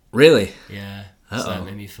else. Really? Yeah. Uh-oh. So that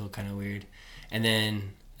made me feel kind of weird. And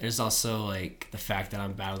then there's also the fact that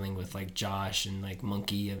I'm battling with Josh and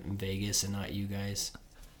Monkey in Vegas and not you guys.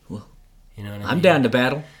 Well, you know what I mean? I'm down to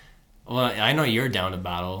battle. Well, I know you're down to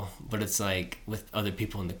battle, but it's with other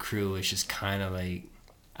people in the crew, it's just kind of I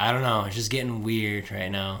don't know, it's just getting weird right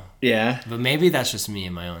now. Yeah. But maybe that's just me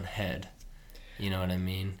in my own head. You know what I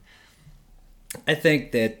mean? I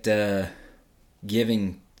think that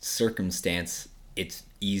giving circumstance it's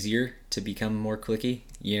easier to become more cliquey.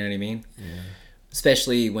 You know what I mean? Yeah.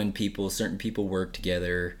 Especially when certain people work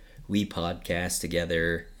together, we podcast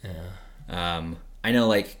together. Yeah. I know,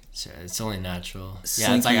 like, it's only natural.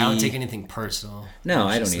 Slinky, yeah, it's like I don't take anything personal. No,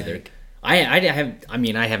 I don't either. Like,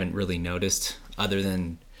 I haven't really noticed, other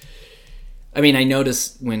than, I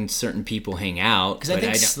notice when certain people hang out. Because I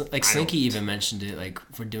think Slinky even mentioned it, like,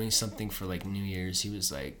 if we're doing something for, like, New Year's, he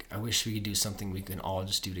was like, I wish we could do something we can all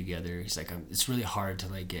just do together. He's like, it's really hard to,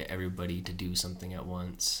 like, get everybody to do something at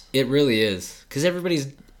once. It really is. Because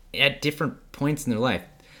everybody's at different points in their life.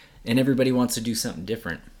 And everybody wants to do something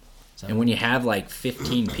different. And when you have, like,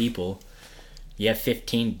 15 people, you have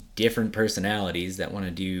 15 different personalities that want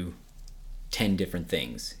to do 10 different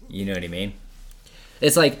things. You know what I mean?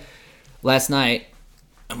 It's like, last night,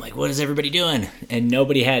 I'm like, what is everybody doing? And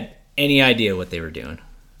nobody had any idea what they were doing.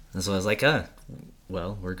 And so I was like,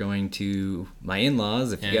 well, we're going to my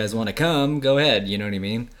in-laws. If you guys want to come, go ahead. You know what I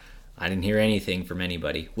mean? I didn't hear anything from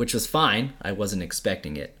anybody, which was fine. I wasn't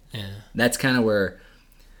expecting it. Yeah. That's kind of where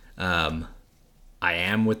I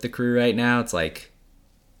am with the crew right now. It's like,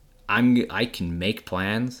 I can make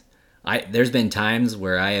plans. There's been times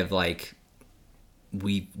where I have, like,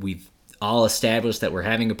 we've all established that we're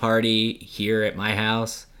having a party here at my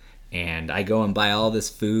house, and I go and buy all this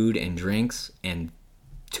food and drinks, and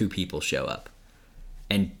 2 people show up,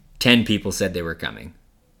 and 10 people said they were coming.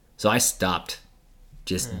 So I stopped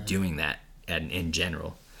just doing that in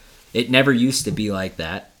general. It never used to be like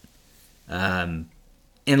that. And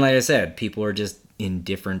like I said, people are just in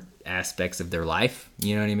different aspects of their life.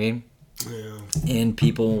 You know what I mean? Yeah. And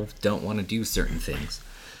people don't want to do certain things,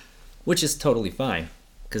 which is totally fine.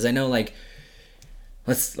 Because I know, like,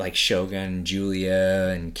 Shogun,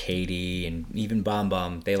 Julia, and Katie, and even Bomb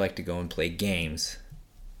Bomb, they like to go and play games.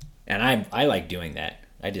 And I like doing that.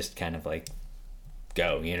 I just kind of, like,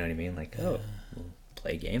 go, you know what I mean? Like, we'll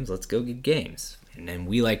play games, let's go get games. And then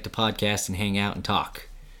we like to podcast and hang out and talk,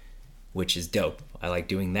 which is dope. I like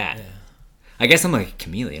doing that. Yeah. I guess I'm like a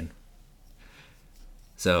chameleon.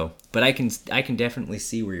 So, but I can definitely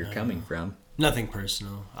see where you're coming from. Nothing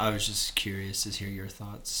personal. I was just curious to hear your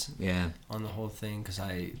thoughts. Yeah. On the whole thing, because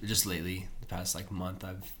I just lately, the past like month,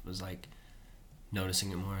 was like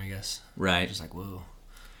noticing it more. I guess. Right. Just like, whoa.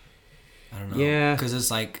 I don't know. Yeah. Because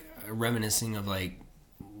it's like reminiscing of like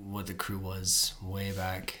what the crew was way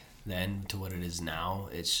back then to what it is now.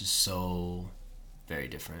 It's just so very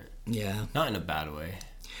different. Yeah. Not in a bad way.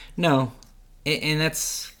 No, and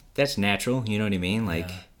that's natural. You know what I mean?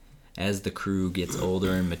 Like, as the crew gets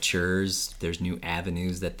older and matures, there's new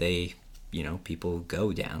avenues that people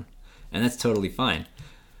go down, and that's totally fine.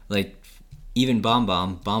 Like, even Bomb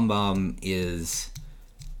Bomb he's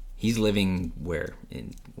living where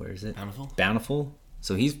is it? Bountiful.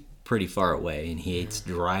 So he's pretty far away, and he hates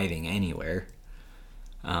driving anywhere.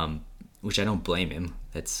 Which I don't blame him.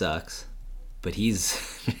 That sucks. But he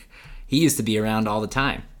used to be around all the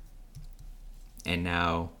time. And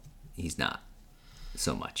now he's not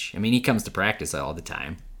so much. I mean, he comes to practice all the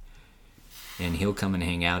time. And he'll come and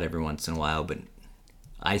hang out every once in a while, but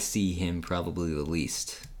I see him probably the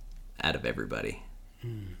least out of everybody.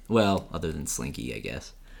 Well, other than Slinky, I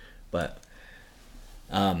guess. But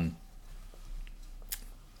I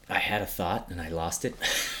had a thought and I lost it.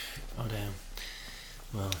 Oh, damn.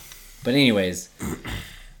 Well. But anyways,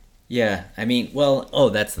 yeah, I mean,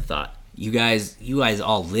 that's the thought. You guys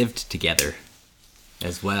all lived together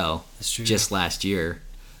as well. That's true. Just last year.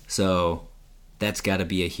 So that's got to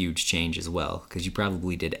be a huge change as well, because you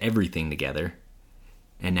probably did everything together.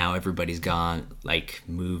 And now everybody's gone, like,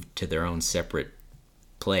 moved to their own separate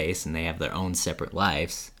place, and they have their own separate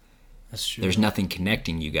lives. That's true. There's nothing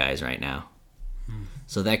connecting you guys right now.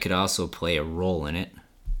 So that could also play a role in it.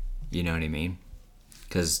 You know what I mean?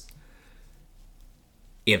 Because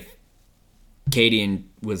if Katie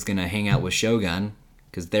was going to hang out with Shogun,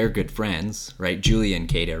 because they're good friends, right? Julia and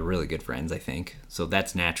Katie are really good friends, I think. So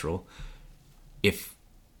that's natural.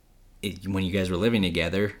 When you guys were living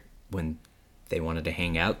together, when they wanted to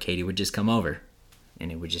hang out, Katie would just come over.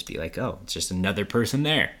 And it would just be like, oh, it's just another person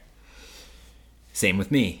there. Same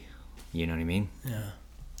with me. You know what I mean? Yeah.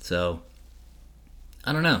 So,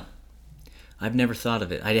 I don't know. I've never thought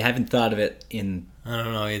of it. I haven't thought of it in... I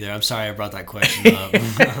don't know either. I'm sorry I brought that question up.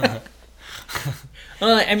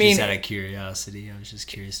 Well, I mean... Just out of curiosity. I was just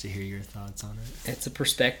curious to hear your thoughts on it. It's a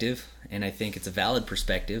perspective, and I think it's a valid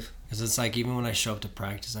perspective. Because it's like, even when I show up to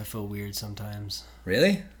practice, I feel weird sometimes.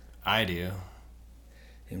 Really? I do.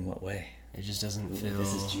 In what way? It just doesn't feel...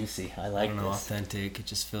 This is juicy. I like this. Authentic. It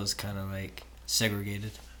just feels kind of like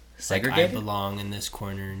segregated. Segregated? Like I belong in this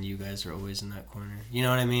corner, and you guys are always in that corner. You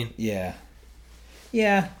know what I mean? Yeah.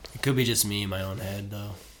 Yeah. It could be just me in my own head,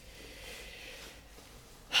 though.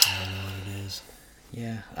 I don't know what it is.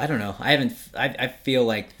 Yeah, I don't know. I feel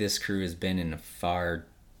like this crew has been in a far,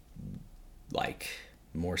 like,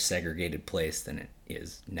 more segregated place than it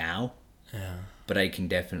is now. Yeah. But I can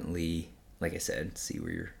definitely, like I said, see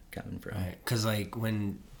where you're coming from. Right. Because, like,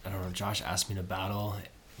 when, I don't know, Josh asked me to battle,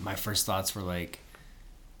 my first thoughts were like,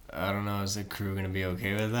 I don't know, is the crew going to be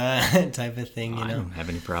okay with that type of thing, you know? I don't have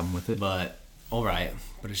any problem with it. But, all right.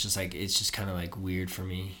 But it's just like, it's just kind of like weird for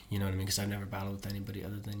me, you know what I mean? Because I've never battled with anybody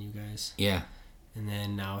other than you guys. Yeah. And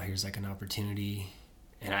then now here's like an opportunity.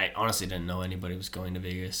 And I honestly didn't know anybody was going to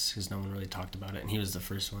Vegas because no one really talked about it. And he was the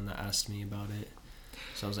first one that asked me about it.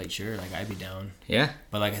 So I was like, sure, like I'd be down. Yeah.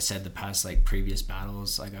 But like I said, the past like previous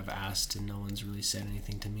battles, like I've asked and no one's really said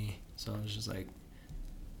anything to me. So I was just like,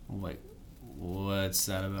 what's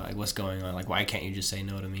that about? Like, what's going on? Like, why can't you just say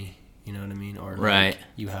no to me? You know what I mean? Or right. Like,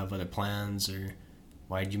 you have other plans, or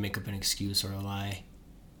why did you make up an excuse or a lie?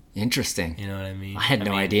 Interesting. You know what I mean? I had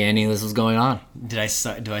no idea any of this was going on. Do I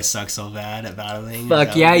suck so bad at battling?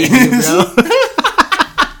 Fuck yeah, you do, bro.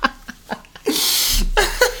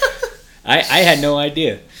 I had no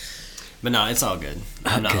idea. But no, it's all good.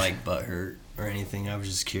 I'm not like butthurt or anything. I was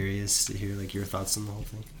just curious to hear like your thoughts on the whole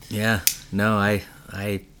thing. Yeah. No, I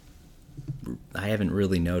haven't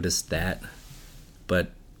really noticed that,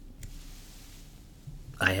 but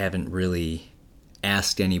I haven't really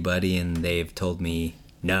asked anybody and they've told me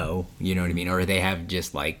no, you know what I mean? Or they have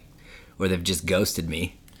just like, or they've just ghosted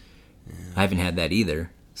me. Yeah. I haven't had that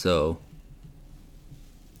either. So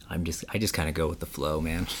I just kind of go with the flow,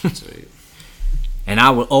 man. Sweet. And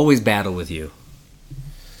I will always battle with you.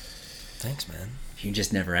 Thanks, man. You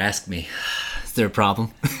just never ask me. Is there a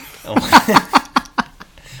problem?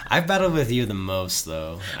 I've battled with you the most,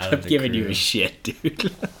 though. I've given you a shit,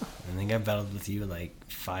 dude. I think I've battled with you like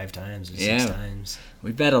 5 times or 6 times.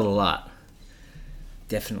 We battled a lot.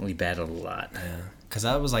 Definitely battled a lot. Yeah. Because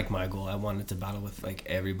that was like my goal. I wanted to battle with like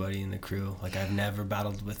everybody in the crew. Like I've never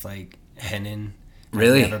battled with like Henan.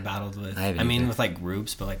 Really? I've never battled with. I mean, with like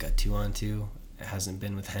groups, but like a 2-on-2. It hasn't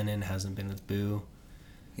been with Henan. Hasn't been with Boo.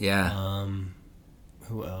 Yeah.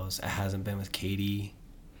 Who else? It hasn't been with Katie.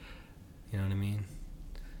 You know what I mean?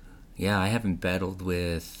 Yeah, I haven't battled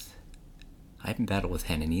with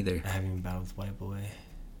Henan either. I haven't even battled with White Boy.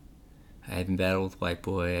 I haven't battled with White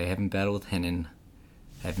Boy. I haven't battled with Henan.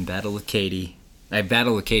 I haven't battled with Katie. I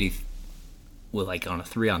battled with Katie with like on a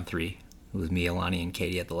 3-on-3. It was me, Alani, and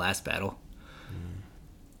Katie at the last battle.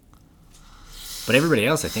 But everybody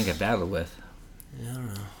else I think I battled with. Yeah, I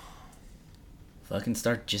don't know. Fucking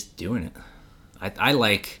start just doing it. I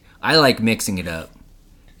like mixing it up.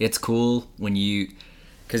 It's cool when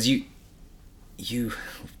because you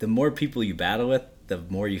the more people you battle with, the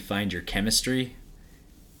more you find your chemistry,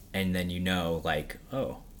 and then you know like,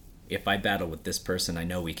 oh, if I battle with this person, I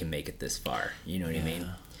know we can make it this far. You know what I mean?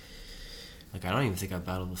 Like I don't even think I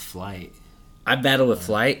battled with Flight. I battled with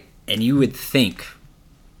Flight, and you would think,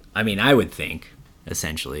 I mean, I would think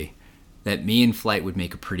essentially that me and Flight would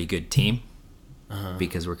make a pretty good team.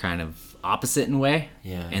 Because we're kind of opposite in a way,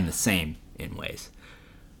 and the same in ways.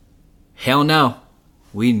 Hell no,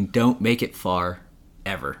 we don't make it far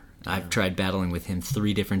ever. I've tried battling with him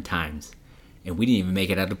 3 different times, and we didn't even make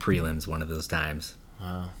it out of prelims one of those times.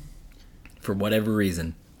 Wow. For whatever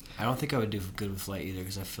reason. I don't think I would do good with Flight either,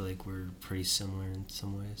 because I feel like we're pretty similar in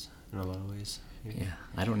some ways, in a lot of ways. Yeah,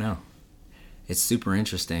 I don't know. It's super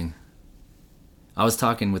interesting. I was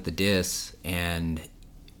talking with the Dis, and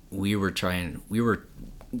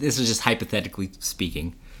this is just hypothetically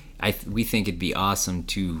speaking, we think it'd be awesome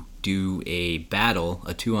to do a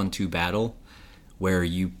 2-on-2 battle where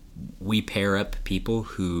we pair up people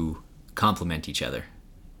who complement each other.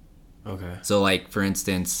 Okay. So like, for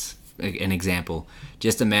instance, an example,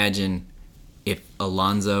 just imagine if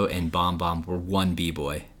Alonzo and Bomb Bomb were one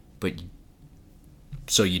B-boy, but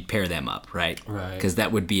so you'd pair them up, right? Right. Because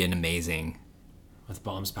that would be an amazing... With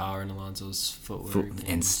Bomb's power and Alonzo's footwork.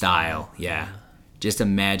 And style, yeah. Just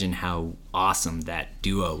imagine how awesome that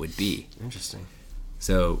duo would be. Interesting.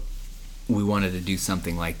 So we wanted to do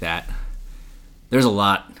something like that. There's a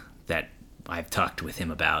lot that I've talked with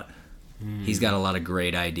him about. He's got a lot of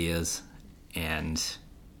great ideas, and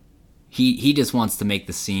he just wants to make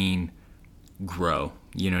the scene grow.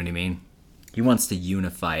 You know what I mean? He wants to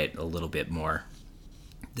unify it a little bit more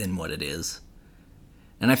than what it is.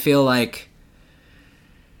 And I feel like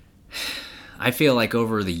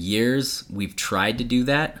over the years we've tried to do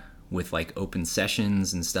that with like open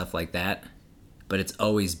sessions and stuff like that, but it's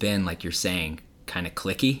always been, like you're saying, kind of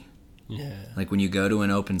cliquey. Yeah. Like when you go to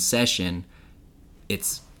an open session,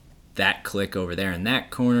 it's that click over there in that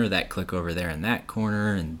corner, that click over there in that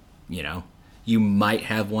corner, and you know, you might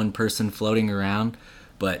have one person floating around,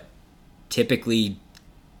 but typically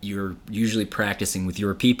you're usually practicing with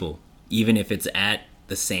your people, even if it's at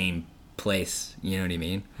the same place. You know what I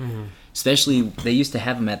mean? Mm-hmm. Especially, they used to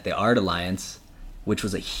have them at the Art Alliance, which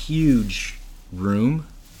was a huge room,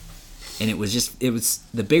 and it was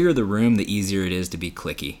the bigger the room, the easier it is to be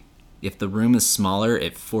clicky. If the room is smaller,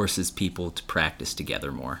 it forces people to practice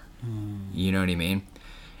together more. You know what I mean?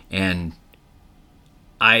 And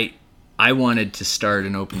I wanted to start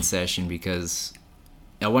an open session because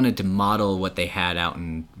I wanted to model what they had out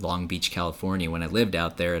in Long Beach, California when I lived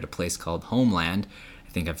out there at a place called Homeland.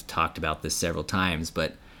 I think I've talked about this several times,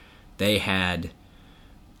 but they had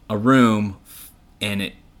a room,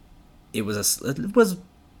 and it was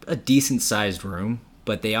a decent sized room,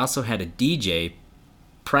 but they also had a DJ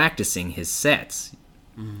practicing his sets.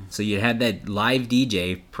 So you had that live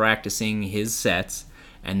DJ practicing his sets,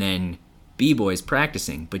 and then B-boys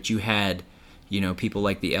practicing. But you had, you know, people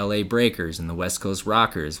like the LA Breakers and the West Coast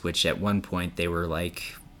Rockers, which at one point they were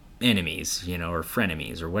like enemies, you know, or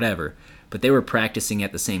frenemies or whatever. But they were practicing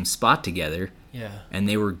at the same spot together. Yeah. And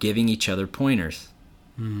they were giving each other pointers.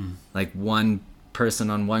 Like one person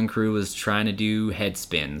on one crew was trying to do head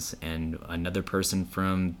spins, and another person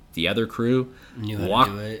from the other crew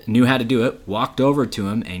knew how to do it, walked over to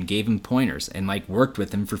him and gave him pointers, and like worked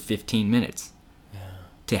with him for 15 minutes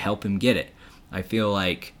to help him get it. I feel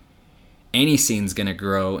like any scene's gonna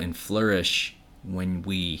grow and flourish when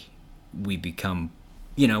we become,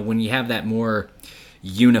 you know, when you have that more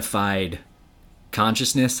unified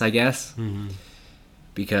consciousness, I guess.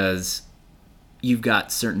 Because you've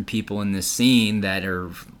got certain people in this scene that are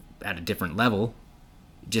at a different level.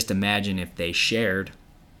 Just imagine if they shared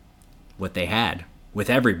what they had with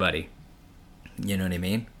everybody. You know what I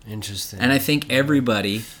mean? Interesting. And I think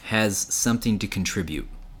everybody has something to contribute.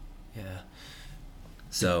 Yeah.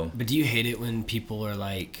 So. But do you hate it when people are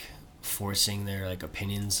like forcing their like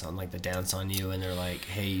opinions on like the dance on you, and they're like,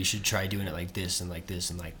 hey, you should try doing it like this and like this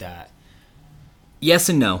and like that? Yes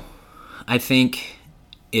and no. I think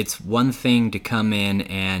it's one thing to come in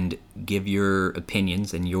and give your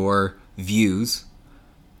opinions and your views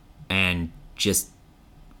and just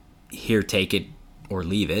here, take it or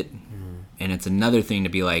leave it. And it's another thing to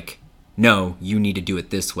be like, no, you need to do it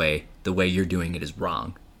this way. The way you're doing it is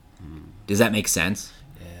wrong. Does that make sense?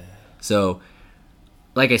 Yeah. So,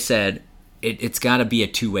 like I said, it's got to be a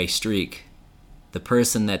two-way streak. The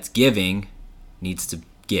person that's giving needs to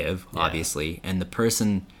give, obviously, and the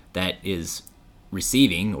person that is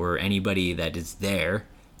receiving, or anybody that is there,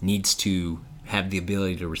 needs to have the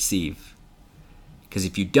ability to receive. Because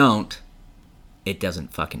if you don't, it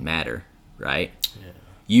doesn't fucking matter, right? Yeah.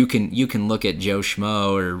 You can look at Joe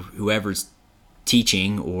Schmo or whoever's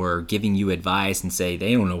teaching or giving you advice and say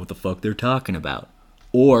they don't know what the fuck they're talking about.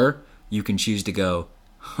 Or you can choose to go,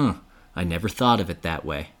 I never thought of it that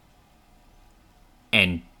way.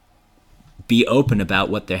 And be open about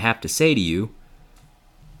what they have to say to you.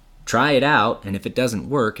 Try it out, and if it doesn't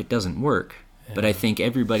work, it doesn't work. Yeah. But I think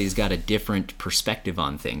everybody's got a different perspective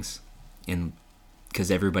on things, because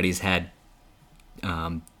everybody's had,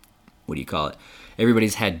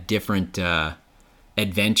 everybody's had different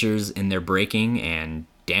adventures in their breaking and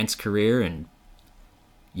dance career, and,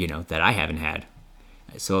 you know, that I haven't had.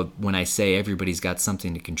 So when I say everybody's got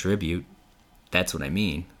something to contribute, that's what I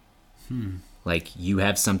mean. Like, you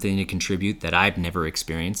have something to contribute that I've never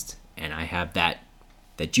experienced, and I have that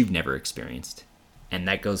you've never experienced. And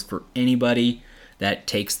that goes for anybody that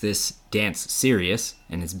takes this dance serious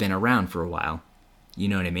and has been around for a while. You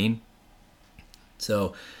know what I mean?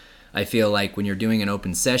 So I feel like when you're doing an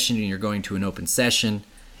open session and you're going to an open session,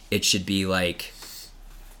 it should be like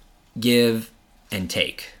give and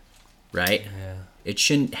take, right? Yeah. It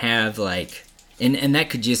shouldn't have like, and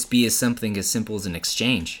that could just be something as simple as an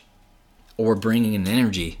exchange or bringing an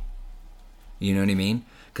energy. You know what I mean?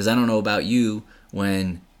 Because I don't know about you,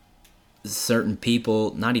 when certain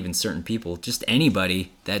people, not even certain people, just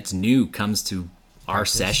anybody that's new comes to our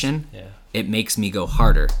session, it makes me go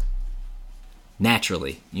harder.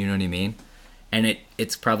 Naturally, you know what I mean? And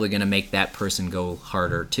it's probably going to make that person go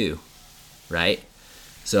harder too, right?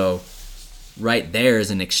 So right there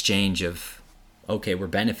is an exchange of, okay, we're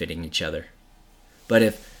benefiting each other. But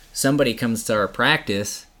if somebody comes to our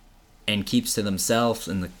practice and keeps to themselves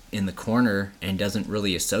in the corner and doesn't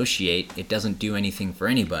really associate, it doesn't do anything for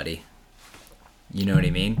anybody. You know what I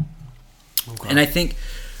mean? Okay. And I think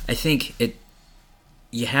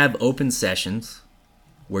you have open sessions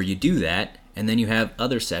where you do that, and then you have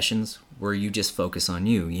other sessions where you just focus on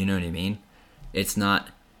you. You know what I mean? It's not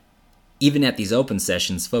even at these open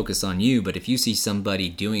sessions, focus on you. But if you see somebody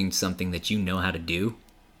doing something that you know how to do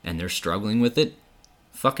and they're struggling with it,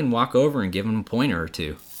 fucking walk over and give them a pointer or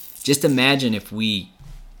two. Just imagine if we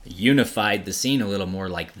unified the scene a little more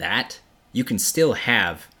like that. You can still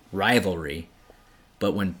have rivalry,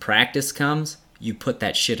 but when practice comes, you put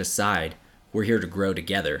that shit aside. We're here to grow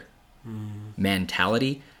together.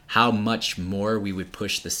 Mentality, how much more we would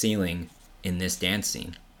push the ceiling in this dance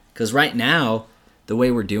scene. Because right now, the way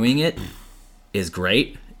we're doing it is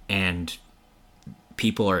great, and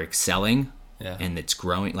people are excelling, and it's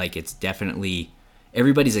growing. Like, it's definitely,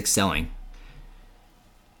 everybody's excelling.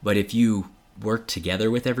 But if you work together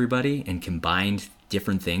with everybody and combined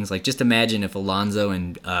different things, like just imagine if Alonzo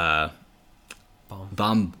and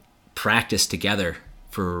Bomb practiced together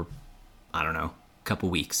for, I don't know, a couple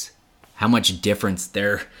weeks. How much difference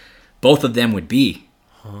both of them would be.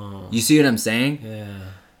 You see what I'm saying? Yeah.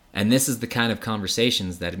 And this is the kind of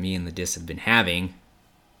conversations that me and the Dis have been having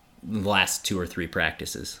the last 2 or 3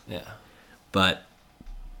 practices. Yeah. But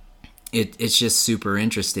it's just super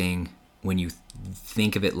interesting when you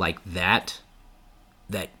think of it like that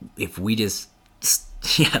if we just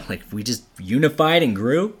if we just unified and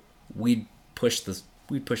grew, we'd push the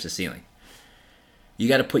ceiling. You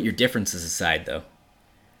got to put your differences aside, though.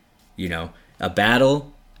 You know, a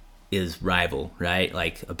battle is rival, right?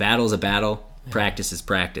 Like, a battle is a battle. Yeah. Practice is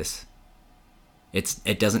practice.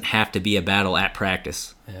 It doesn't have to be a battle at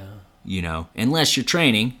practice. Yeah. You know, unless you're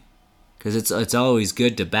training, because it's always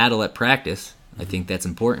good to battle at practice. I think that's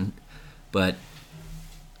important, but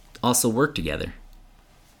also work together.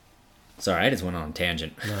 Sorry, I just went on a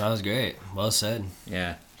tangent. No, that was great. Well said.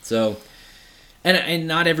 Yeah. So, and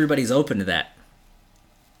not everybody's open to that.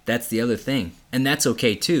 That's the other thing, and that's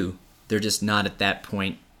okay too. They're just not at that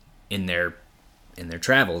point in their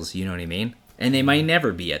travels. You know what I mean? And they might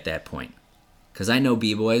never be at that point, because I know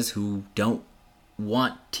b-boys who don't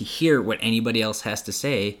want to hear what anybody else has to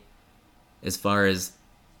say as far as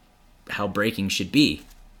how breaking should be.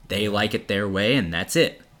 They like it their way, and that's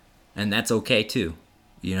it. And that's okay too.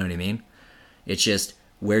 You know what I mean? It's just,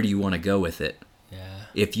 where do you want to go with it? Yeah.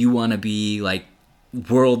 If you want to be like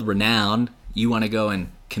world renowned, you want to go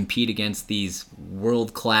and compete against these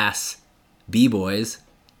world-class b-boys,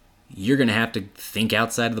 you're going to have to think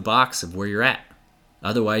outside of the box of where you're at.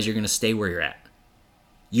 Otherwise, you're going to stay where you're at.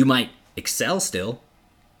 You might excel still,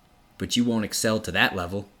 but you won't excel to that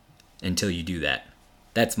level until you do that.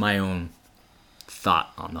 That's my own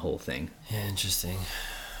thought on the whole thing. Yeah, interesting.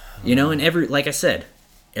 You know, and like I said,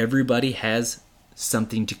 everybody has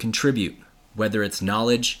something to contribute, whether it's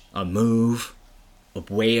knowledge, a move, a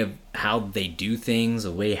way of how they do things,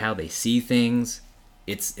 a way how they see things.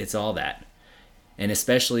 It's all that. And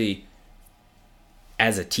especially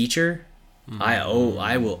as a teacher, I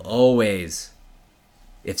will always,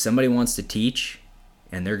 if somebody wants to teach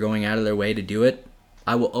and they're going out of their way to do it,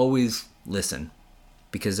 I will always listen,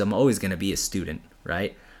 because I'm always going to be a student,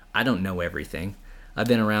 right? I don't know everything. I've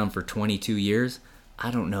been around for 22 years.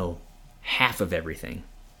 I don't know half of everything,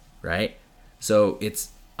 right? So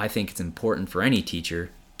I think it's important for any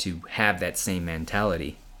teacher to have that same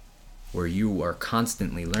mentality where you are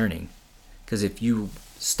constantly learning. Because if you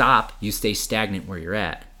stop, you stay stagnant where you're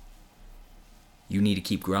at. You need to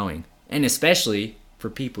keep growing. And especially for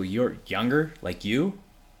people you're younger, like you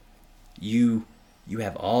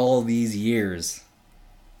have all these years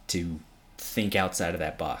to think outside of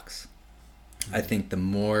that box. I think the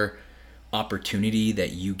more opportunity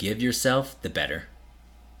that you give yourself, the better.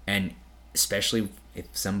 And especially if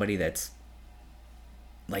somebody that's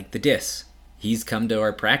like the Dis, he's come to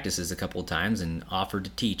our practices a couple of times and offered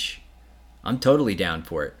to teach. I'm totally down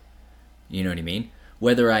for it. You know what I mean?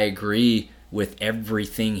 Whether I agree with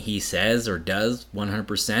everything he says or does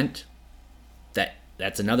 100%,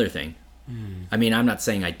 that's another thing. I mean, I'm not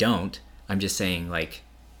saying I don't. I'm just saying, like,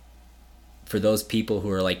 for those people who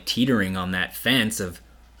are like teetering on that fence of,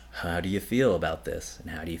 how do you feel about this and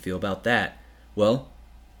how do you feel about that? Well,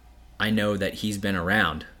 I know that he's been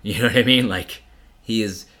around. You know what I mean? Like, he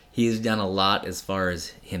has done a lot as far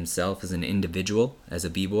as himself as an individual, as a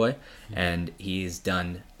b-boy, and he's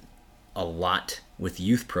done a lot with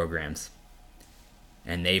youth programs,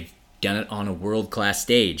 and they've done it on a world-class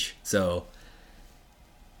stage. So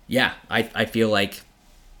yeah, I feel like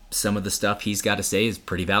some of the stuff he's got to say is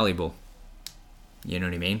pretty valuable. You know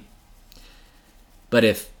what I mean? But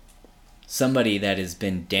if somebody that has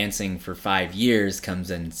been dancing for 5 years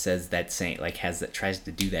comes and says that same, like, tries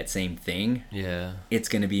to do that same thing, yeah, it's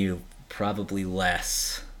going to be probably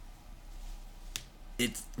less,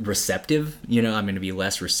 it's receptive. You know, I'm going to be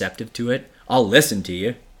less receptive to it. I'll listen to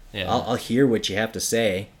you. Yeah. I'll hear what you have to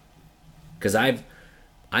say, because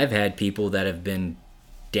I've had people that have been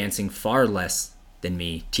dancing far less than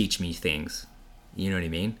me teach me things. You know what I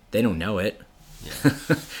mean? They don't know it. Yeah.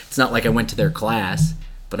 It's not like I went to their class,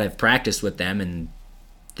 but I've practiced with them and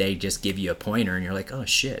they just give you a pointer and you're like, oh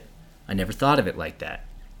shit, I never thought of it like that.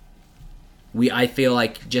 I feel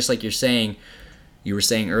like, just like you were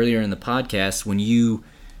saying earlier in the podcast, when you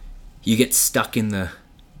get stuck in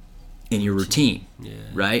your routine,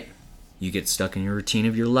 right? You get stuck in your routine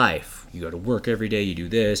of your life. You go to work every day, you do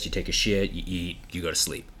this, you take a shit, you eat, you go to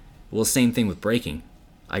sleep. Well, same thing with breaking.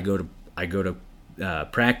 I go to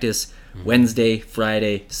practice Wednesday,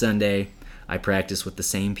 Friday, Sunday. I practice with the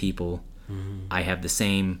same people. I have the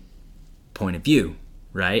same point of view,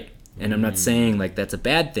 right? And I'm not saying like that's a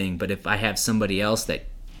bad thing, but if I have somebody else that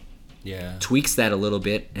tweaks that a little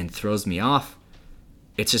bit and throws me off,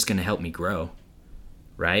 it's just going to help me grow,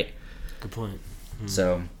 right? Good point.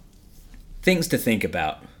 So, things to think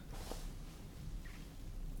about.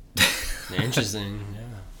 Interesting, yeah.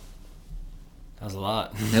 That was a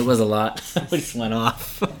lot. It was a lot. We just went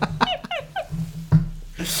off.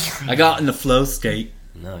 I got in the flow state.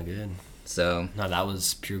 No, good. So. No, that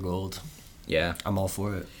was pure gold. Yeah. I'm all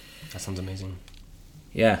for it. That sounds amazing.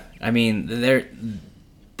 Yeah. I mean,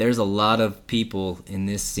 there's a lot of people in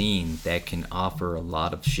this scene that can offer a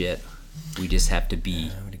lot of shit. We just have to be...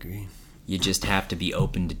 I would agree. You just have to be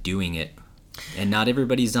open to doing it. And not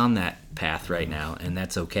everybody's on that path right now, and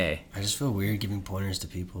that's okay. I just feel weird giving pointers to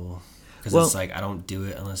people. Because it's like, I don't do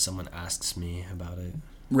it unless someone asks me about it.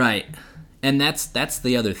 Right. And that's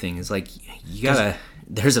the other thing. Is like, you gotta...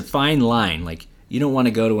 There's a fine line. Like, you don't want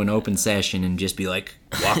to go to an open session and just be like,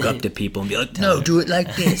 walk up to people and be like, no, do it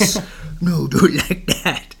like this. No, do it like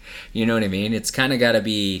that. You know what I mean? It's kind of got to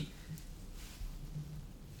be...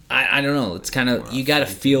 I don't know. It's kind of... You got to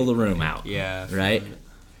feel the room out. Yeah. Right?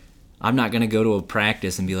 I'm not going to go to a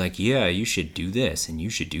practice and be like, yeah, you should do this and you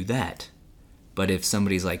should do that. But if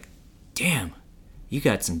somebody's like, damn, you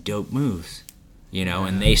got some dope moves, you know,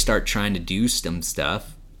 and they start trying to do some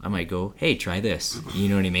stuff, I might go, hey, try this. You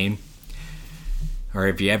know what I mean? Or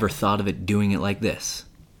have you ever thought of it doing it like this?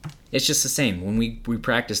 It's just the same. When we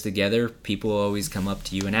practice together, people always come up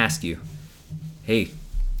to you and ask you, hey,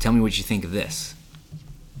 tell me what you think of this.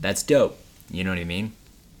 That's dope. You know what I mean?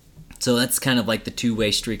 So that's kind of like the two-way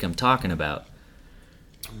streak I'm talking about.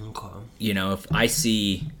 Okay. You know, if I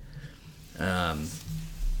see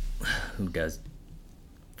who does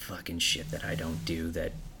fucking shit that I don't do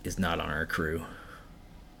that is not on our crew.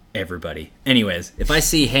 Everybody. Anyways, if I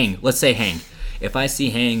see Hang, let's say Hang. If I see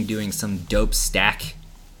Hang doing some dope stack,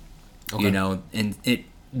 you know, and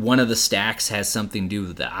one of the stacks has something to do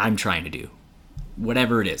with that I'm trying to do.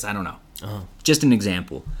 Whatever it is, I don't know. Just an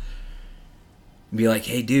example. Be like,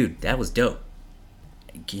 hey, dude, that was dope.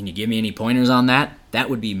 Can you give me any pointers on that? That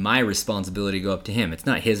would be my responsibility to go up to him. It's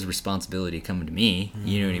not his responsibility coming to me.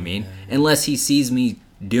 You know what I mean? Unless he sees me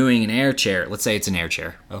doing an air chair. Let's say it's an air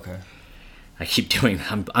chair. Okay. I keep doing...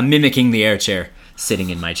 I'm mimicking the air chair, sitting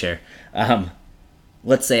in my chair.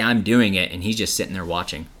 Let's say I'm doing it, and he's just sitting there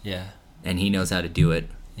watching. Yeah. And he knows how to do it.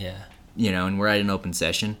 Yeah. You know, and we're at an open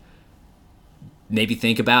session. Maybe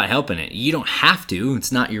think about helping it. You don't have to.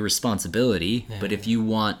 It's not your responsibility. Yeah. But if you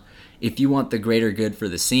want the greater good for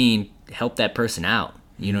the scene, help that person out.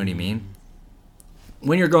 You know what I mean?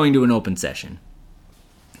 When you're going to an open session,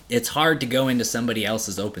 it's hard to go into somebody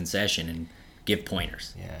else's open session and give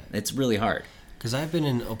pointers. Yeah. It's really hard. Because I've been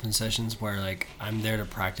in open sessions where, like, I'm there to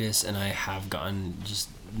practice and I have gotten just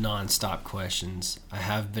non-stop questions. I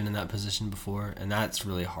have been in that position before, and that's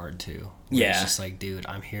really hard too. Yeah. It's just like, dude,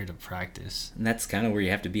 I'm here to practice. And that's kind of where you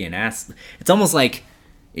have to be an ass. It's almost like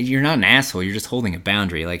you're not an asshole. You're just holding a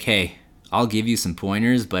boundary. Like, hey, I'll give you some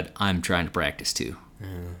pointers, but I'm trying to practice too.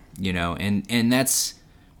 You know, and that's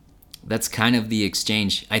kind of the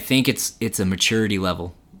exchange. I think it's a maturity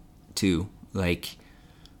level too. Like,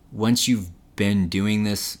 once you've been doing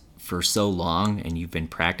this for so long and you've been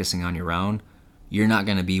practicing on your own, you're not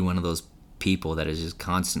going to be one of those people that is just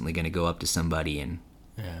constantly going to go up to somebody and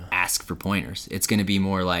ask for pointers. It's going to be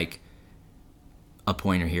more like a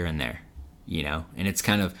pointer here and there, you know? And it's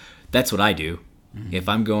kind of, that's what I do. Mm-hmm. If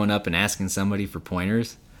I'm going up and asking somebody for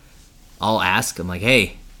pointers, I'll ask them like,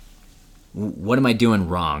 hey, what am I doing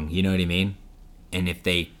wrong? You know what I mean? And if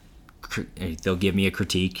they'll give me a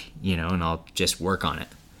critique, you know, and I'll just work on it.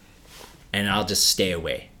 And I'll just stay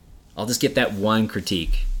away. I'll just get that one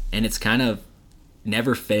critique. And it's kind of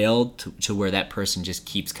never failed to where that person just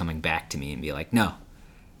keeps coming back to me and be like, no,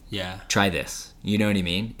 try this. You know what I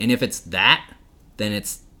mean? And if it's that, then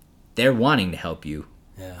they're wanting to help you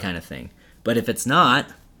kind of thing. But if it's not,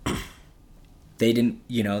 they didn't,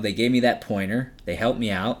 you know, they gave me that pointer, they helped me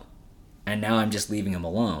out, and now I'm just leaving them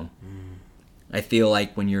alone. I feel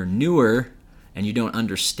like when you're newer and you don't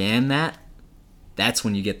understand that, that's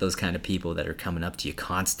when you get those kind of people that are coming up to you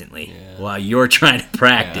constantly while you're trying to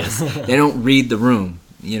practice. They don't read the room.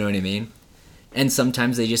 You know what I mean? And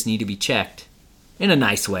sometimes they just need to be checked in a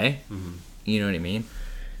nice way. You know what I mean?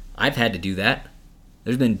 I've had to do that.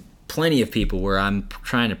 There's been plenty of people where I'm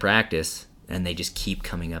trying to practice and they just keep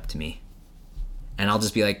coming up to me. And I'll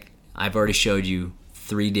just be like, I've already showed you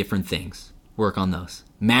 3 different things. Work on those.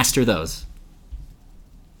 Master those.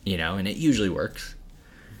 You know, and it usually works.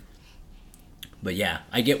 But yeah,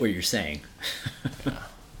 I get what you're saying.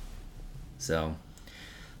 So,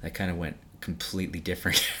 that kind of went completely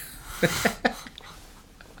different.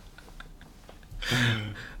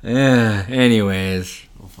 Yeah, anyways.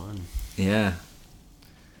 Well, fun. Yeah.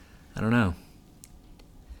 I don't know.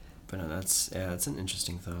 But no, that's an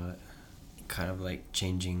interesting thought. Kind of like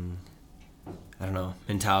changing, I don't know,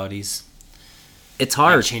 mentalities. It's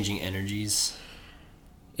hard. Like changing energies.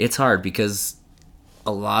 It's hard because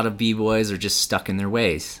a lot of b-boys are just stuck in their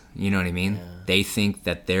ways. You know what I mean? Yeah. They think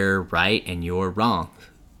that they're right and you're wrong.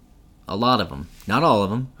 A lot of them. Not all of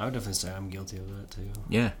them. I would definitely say I'm guilty of that too.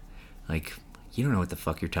 Yeah. Like, you don't know what the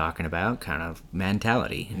fuck you're talking about kind of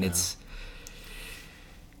mentality. And it's,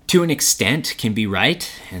 to an extent, can be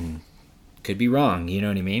right and could be wrong. You know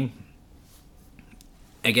what I mean?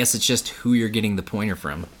 I guess it's just who you're getting the pointer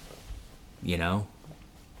from. You know?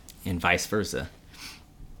 And vice versa.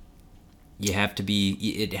 It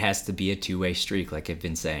has to be a two-way streak, like I've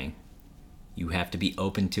been saying. You have to be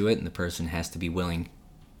open to it, and the person has to be willing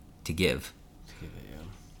to give.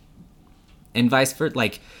 And vice versa.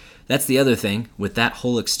 Like, that's the other thing. With that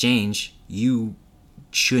whole exchange, you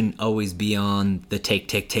shouldn't always be on the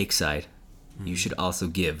take side. You should also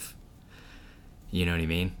give. You know what I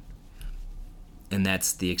mean? And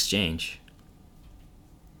that's the exchange.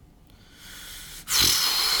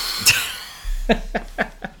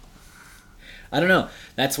 I don't know.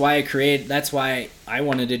 That's why I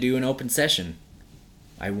wanted to do an open session.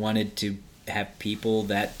 I wanted to have people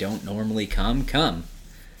that don't normally come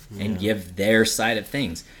and give their side of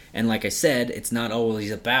things. And like I said, it's not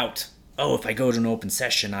always about, if I go to an open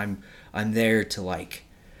session, I'm there to like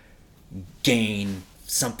gain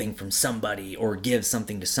something from somebody or give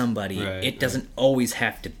something to somebody. Right, it doesn't always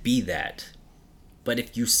have to be that. But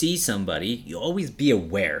if you see somebody, you always be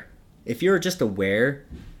aware. If you're just aware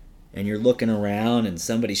and you're looking around and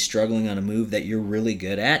somebody's struggling on a move that you're really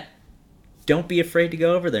good at, don't be afraid to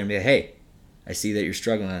go over there and be like, hey, I see that you're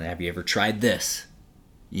struggling on that. Have you ever tried this?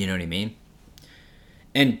 You know what I mean?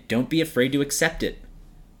 And don't be afraid to accept it.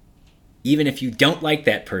 Even if you don't like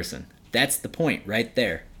that person. That's the point right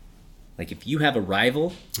there. Like if you have a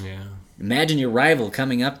rival, imagine your rival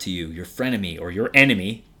coming up to you, your frenemy or your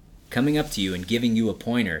enemy coming up to you and giving you a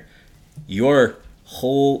pointer. You're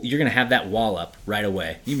going to have that wall up right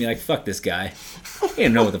away. You'd be like, fuck this guy. He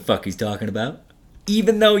don't know what the fuck he's talking about.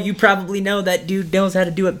 Even though you probably know that dude knows how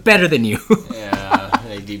to do it better than you.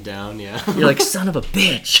 Like deep down, You're like, son of a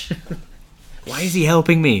bitch. Why is he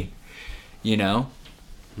helping me? You know?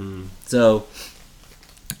 So,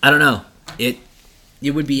 I don't know. It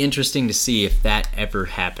would be interesting to see if that ever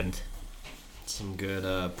happened. Some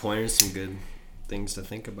good pointers, some good things to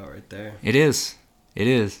think about right there. It is.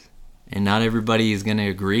 And not everybody is going to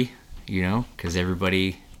agree, you know, because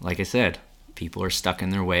everybody, like I said, people are stuck in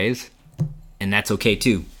their ways, and that's okay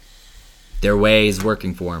too. Their way is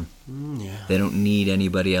working for them. They don't need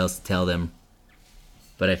anybody else to tell them.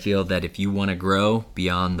 But I feel that if you want to grow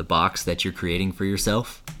beyond the box that you're creating for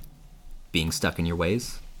yourself, being stuck in your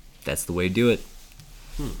ways, that's the way to do it.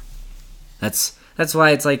 That's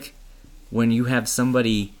why it's like when you have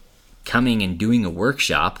somebody coming and doing a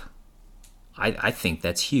workshop, I think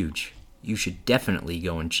that's huge. You should definitely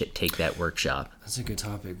go and take that workshop. That's a good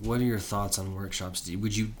topic. What are your thoughts on workshops?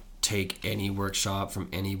 Would you take any workshop from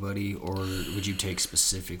anybody, or would you take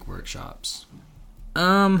specific workshops?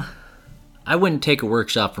 I wouldn't take a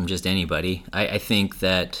workshop from just anybody. I think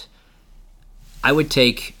that I would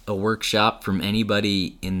take a workshop from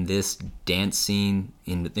anybody in this dance scene,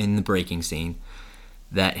 in the breaking scene,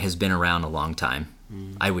 that has been around a long time.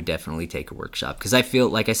 I would definitely take a workshop because I feel,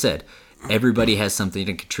 like I said, everybody has something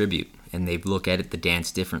to contribute, and they look at the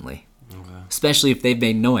dance differently. Especially if they've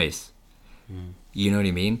made noise. You know what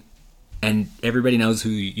I mean? And everybody knows who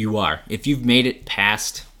you are. If you've made it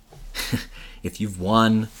past, if you've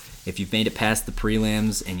won, if you've made it past the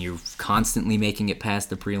prelims, and you're constantly making it past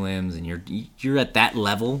the prelims, and you're at that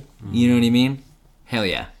level, you know what I mean? Hell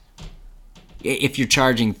yeah. If you're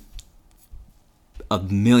charging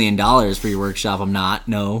 $1 million for your workshop, I'm not.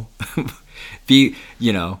 No.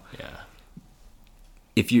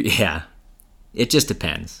 If you, It just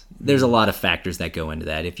depends. There's a lot of factors that go into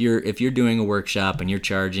that. If you're doing a workshop and you're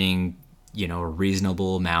charging, a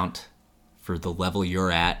reasonable amount for the level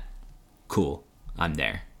you're at, cool, I'm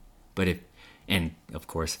there. But and of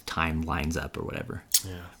course, if time lines up or whatever.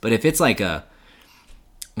 Yeah. But if it's like a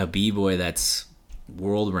b-boy that's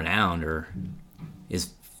world renowned or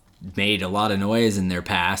is made a lot of noise in their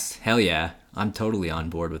past, hell yeah, I'm totally on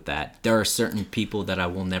board with that. There are certain people that I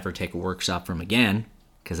will never take a workshop from again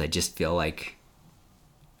because I just feel like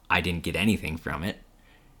I didn't get anything from it.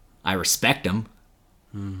 I respect them,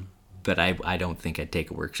 but I don't think I'd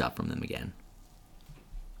take a workshop from them again.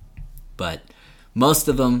 But most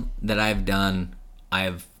of them that I've done,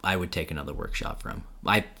 I would take another workshop from.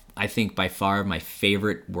 I think by far my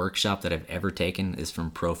favorite workshop that I've ever taken is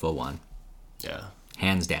from Profo One. Yeah.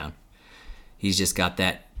 Hands down. He's just got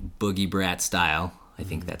that boogie brat style. I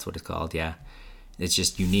think that's what it's called, yeah. It's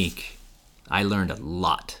just unique. I learned a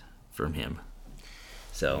lot from him.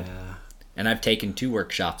 So, yeah. And I've taken 2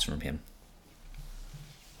 workshops from him.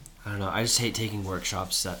 I don't know. I just hate taking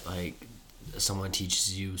workshops that, like, someone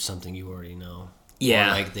teaches you something you already know. Yeah.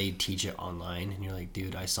 Or, like, they teach it online, and you're like,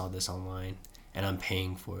 dude, I saw this online, and I'm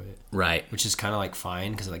paying for it. Right. Which is kind of, like,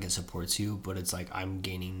 fine, because, like, it supports you, but it's like, I'm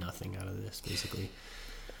gaining nothing out of this, basically.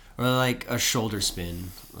 Or, like, a shoulder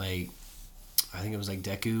spin. Like, I think it was, like,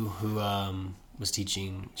 Deku, who was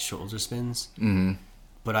teaching shoulder spins. Mm-hmm.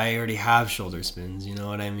 But I already have shoulder spins, you know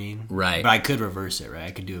what I mean? Right. But I could reverse it, right?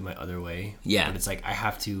 I could do it my other way. Yeah. But it's like I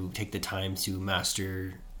have to take the time to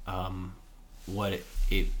master what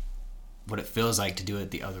it feels like to do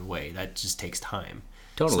it the other way. That just takes time.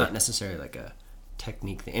 Totally. It's not necessarily like a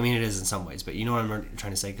technique thing. I mean, it is in some ways, but you know what I'm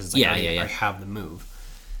trying to say? Because it's like I have the move.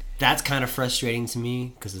 That's kind of frustrating to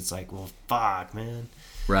me because it's like, well, fuck, man.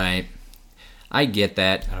 Right. I get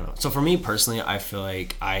that. I don't know. So for me personally, I feel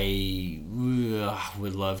like I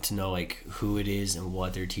would love to know like who it is and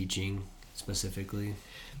what they're teaching specifically.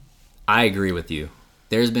 I agree with you.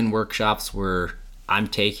 There's been workshops where I'm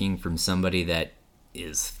taking from somebody that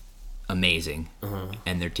is amazing,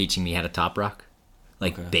 and they're teaching me how to top rock,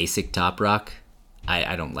 like basic top rock.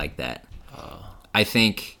 I don't like that. I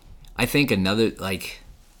think another like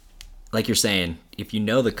you're saying, if you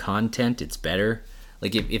know the content, it's better.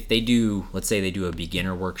 Like if they do, let's say they do a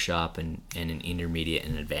beginner workshop and an intermediate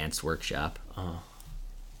and advanced workshop,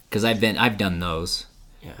 because I've done those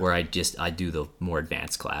where I do the more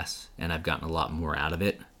advanced class and I've gotten a lot more out of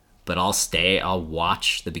it. But I'll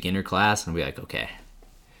watch the beginner class and I'll be like, okay,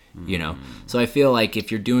 So I feel like if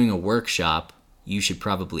you're doing a workshop, you should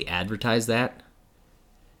probably advertise that,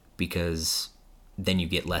 because then you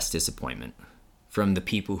get less disappointment from the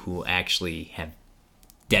people who actually have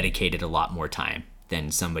dedicated a lot more time than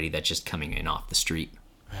somebody that's just coming in off the street.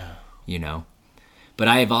 But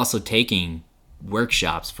I have also taken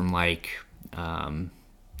workshops from like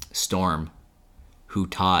Storm, who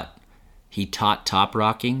taught top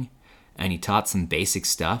rocking, and he taught some basic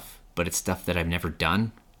stuff, but it's stuff that I've never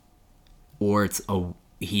done, or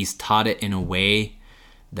he's taught it in a way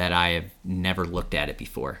that I have never looked at it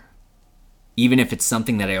before. Even if it's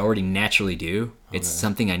something that I already naturally do, it's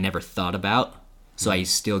something I never thought about, so I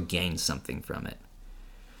still gain something from it.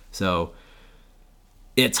 So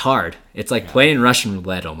it's hard. It's like playing Russian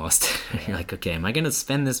roulette almost. You're like, okay, am I going to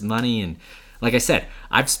spend this money? And like I said,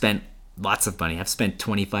 I've spent lots of money. I've spent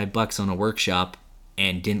 $25 on a workshop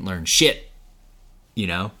and didn't learn shit,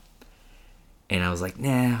 And I was like,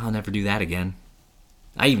 nah, I'll never do that again.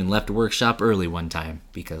 I even left a workshop early one time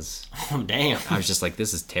because damn. I was just like,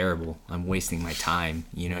 this is terrible. I'm wasting my time.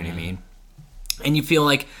 You know what I mean? And you feel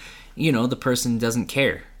like, the person doesn't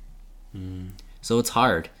care. So it's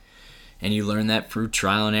hard. And you learn that through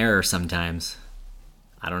trial and error sometimes.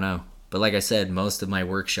 I don't know. But like I said, most of my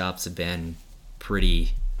workshops have been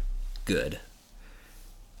pretty good.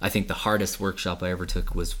 I think the hardest workshop I ever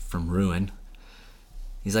took was from Ruin.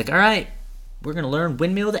 He's like, all right, we're going to learn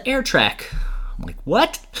windmill to air track. I'm like,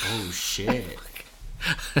 what? Oh, shit.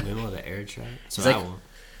 Windmill to air track? So that one.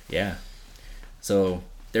 Yeah. So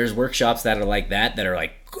there's workshops that are like that are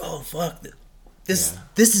like, oh, fuck, this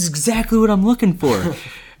is exactly what I'm looking for.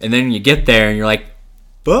 And then you get there and you're like,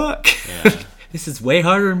 fuck, this is way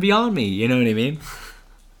harder and beyond me. You know what I mean?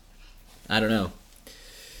 I don't know.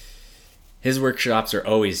 His workshops are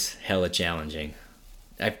always hella challenging.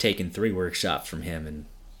 I've taken 3 workshops from him, and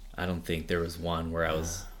I don't think there was one where I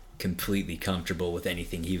was completely comfortable with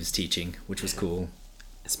anything he was teaching, which was cool.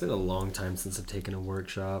 It's been a long time since I've taken a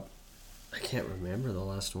workshop. I can't remember the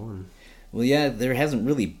last one. Well, yeah, there hasn't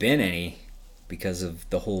really been any because of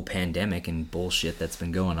the whole pandemic and bullshit that's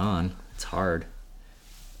been going on. It's hard.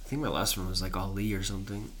 I think my last one was like Ali or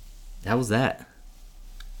something. How was that?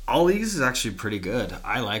 Ollie's is actually pretty good.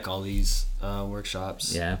 I like Ollie's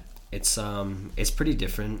workshops. Yeah. It's pretty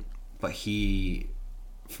different, but I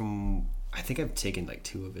think I've taken like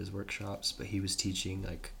 2 of his workshops, but he was teaching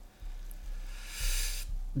like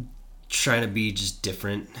trying to be just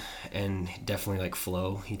different and definitely like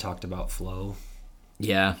flow. He talked about flow.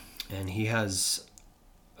 Yeah. And he has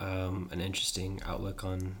an interesting outlook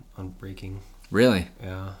on breaking. Really?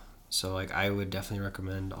 Yeah. So like I would definitely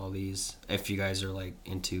recommend all these if you guys are like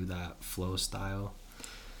into that flow style.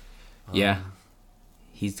 Yeah.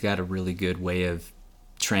 He's got a really good way of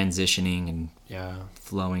transitioning and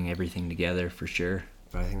flowing everything together for sure.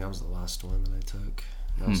 But I think that was the last one that I took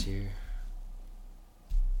last year.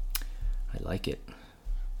 I like it.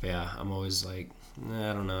 But yeah, I'm always like,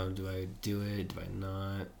 I don't know, do I do it? Do I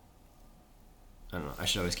not? I don't know. I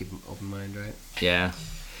should always keep an open mind, right? Yeah.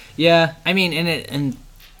 Yeah, I mean, and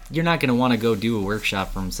you're not going to want to go do a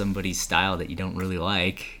workshop from somebody's style that you don't really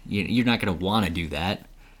like. You're not going to want to do that.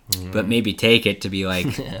 Mm. But maybe take it to be like,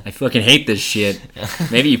 I fucking hate this shit.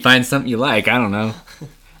 Maybe you find something you like. I don't know.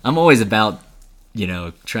 I'm always about,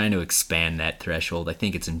 trying to expand that threshold. I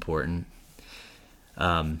think it's important.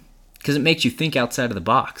 Because it makes you think outside of the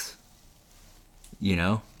box.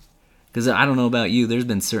 Because I don't know about you. There's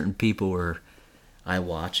been certain people where I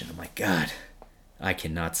watch and I'm like, God, I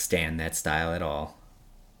cannot stand that style at all.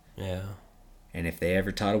 Yeah. And if they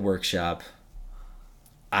ever taught a workshop,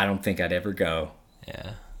 I don't think I'd ever go.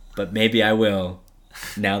 Yeah. But maybe I will,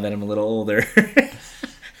 now that I'm a little older.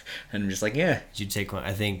 And I'm just like, yeah. Did you take one?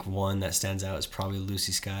 I think one that stands out is probably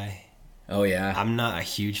Lucy Sky. Oh, yeah. I'm not a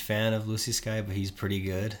huge fan of Lucy Sky, but he's pretty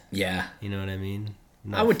good. Yeah. You know what I mean?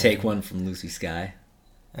 I would take one from Lucy Sky.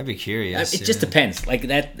 I'd be curious. It just depends. Like,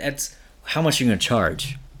 that's how much you're going to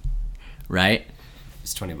charge, right?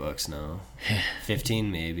 It's $20 now.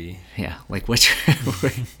 15 maybe. Yeah, like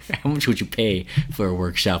how much would you pay for a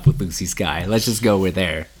workshop with Lucy Sky? Let's just go with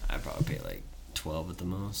there. I'd probably pay like 12 at the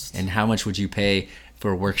most. And how much would you pay for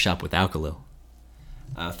a workshop with Alcalo?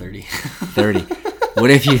 30. 30. What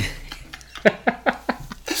if you...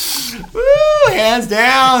 Woo! Hands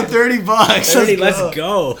down, $30. 30, let's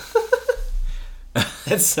go.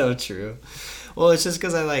 That's so true. Well, it's just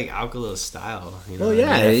because I like Alcalo's style. Well,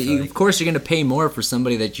 yeah. Of course, you're going to pay more for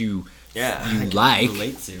somebody that you like.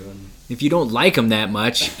 Relate to. If you don't like them that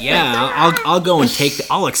much, I'll go and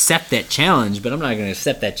I'll accept that challenge, but I'm not going to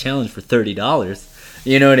accept that challenge for $30.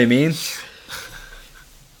 You know what I mean?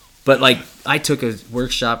 But like, I took a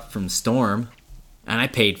workshop from Storm, and I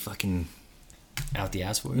paid fucking out the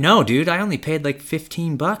ass for it. No, dude, I only paid like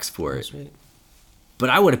 $15 for it. Sweet. But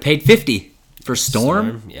I would have paid $50 for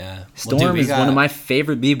Storm. Yeah, Storm is one of my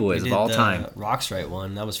favorite b-boys of all time. Rocks Right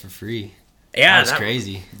one, that was for free. Yeah, that was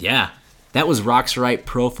crazy. Yeah, that was Rocks Right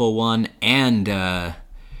Profo one, and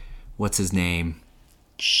what's his name?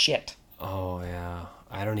 Shit. Oh yeah,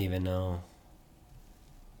 I don't even know.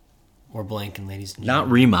 We're blanking, ladies and Not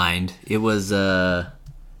gentlemen. Remind. It was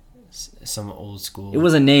some old school. It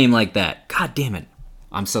was a name like that. God damn it.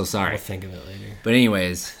 I'm so sorry. I'll think of it later. But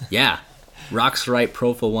anyways, yeah. Rocks Right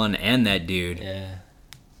Profile 1 and that dude. Yeah.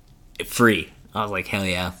 Free. I was like, hell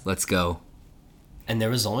yeah, let's go. And there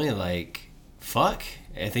was only I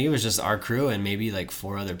think it was just our crew and maybe like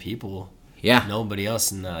 4 other people. Yeah. Nobody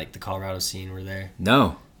else in the Colorado scene were there.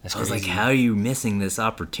 No. That's I was crazy. like, how are you missing this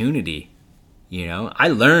opportunity? I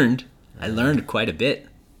learned quite a bit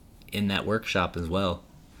in that workshop as well.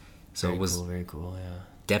 So very it was cool, very cool,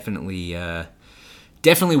 yeah.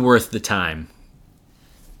 Definitely worth the time.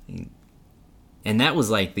 And that was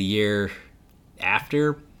like the year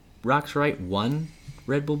after Rocks Right won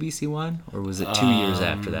Red Bull BC won, or was it 2 years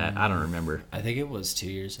after that? I don't remember. I think it was 2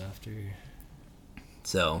 years after.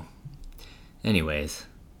 So, anyways,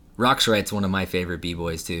 Rocks Right's one of my favorite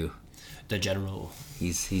b-boys too. The General.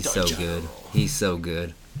 He's so good. He's so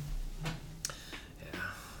good. Yeah.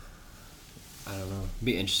 I don't know. It'd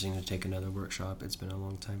be interesting to take another workshop. It's been a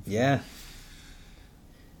long time. Yeah.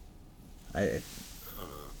 I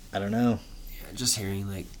don't know. Yeah, just hearing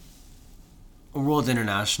a World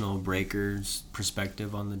International Breakers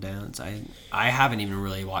perspective on the dance. I haven't even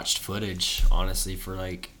really watched footage, honestly, for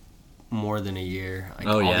more than a year.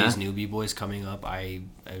 All these new b-boys coming up, I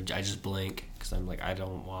just blink because I'm like, I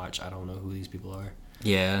don't know who these people are.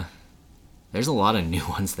 Yeah. There's a lot of new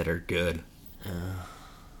ones that are good.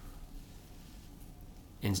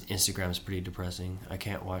 Instagram's pretty depressing. I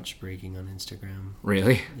can't watch breaking on Instagram.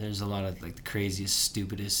 Really? There's a lot of the craziest,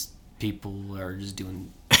 stupidest people are just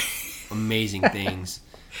doing amazing things.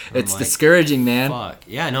 It's discouraging, man. Fuck.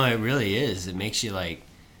 Yeah, no, it really is. It makes you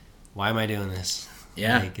why am I doing this?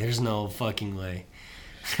 Yeah. There's no fucking way.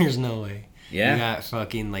 There's no way. Yeah. You got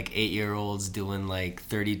fucking like 8-year-olds doing like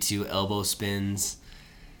 32 elbow spins.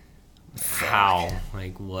 How?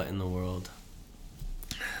 Like, what in the world?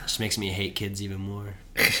 Just makes me hate kids even more.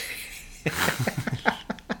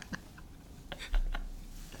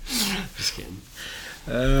 Just kidding.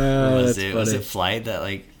 Was it Flight that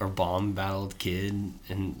like or bomb battled kid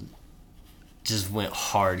and just went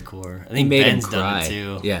hardcore? I think Ben's done it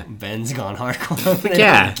too. Yeah, Ben's gone hardcore.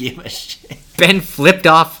 Yeah, don't give a shit. Ben flipped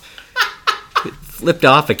off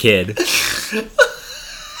a kid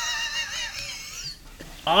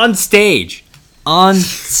on stage.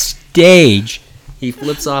 He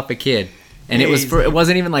flips off a kid. And it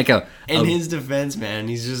wasn't even like in his defense, man,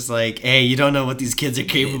 he's just like, hey, you don't know what these kids are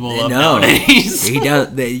capable of no, nowadays.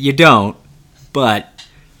 You don't, but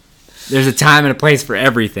there's a time and a place for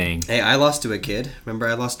everything. Hey, I lost to a kid. Remember,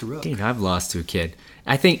 I lost to Rook. Dude, I've lost to a kid.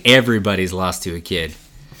 I think everybody's lost to a kid.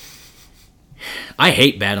 I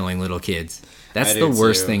hate battling little kids. That's the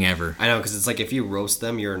worst thing ever. I know, because it's like if you roast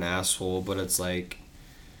them, you're an asshole, but it's like...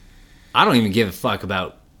 I don't even give a fuck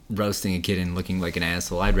about roasting a kid and looking like an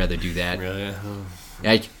asshole. I'd rather do that. Really? Oh.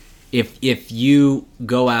 Like, if you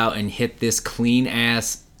go out and hit this clean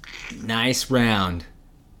ass nice round,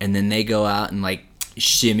 and then they go out and like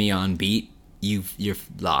shimmy on beat, you're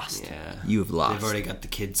lost. Yeah, you have lost. They've already got the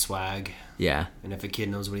kid swag. Yeah, and if a kid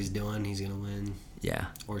knows what he's doing, he's gonna win. Yeah,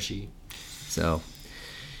 or she. So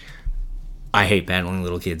I hate battling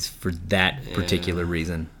little kids for that particular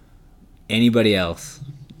reason. Anybody else,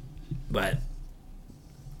 but.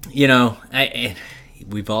 You know,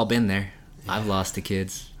 we've all been there. I've lost to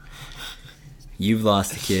kids. You've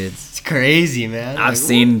lost to kids. It's crazy, man. I've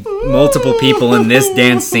seen multiple people in this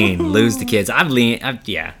dance scene lose to kids.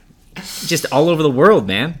 Just all over the world,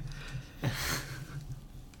 man.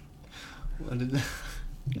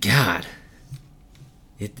 God,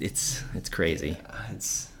 it's crazy.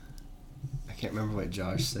 I can't remember what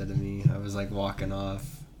Josh said to me. I was like walking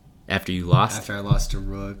off. After you lost? After I lost to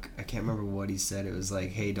Rook. I can't remember what he said. It was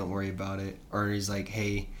like, hey, don't worry about it. Or he's like,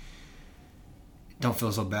 hey, don't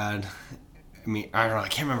feel so bad. I mean, I don't know. I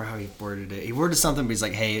can't remember how he worded it. He worded something, but he's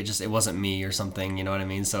like, hey, it wasn't me or something. You know what I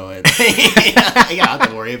mean? So I don't have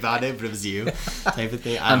to worry about it, but it was you type of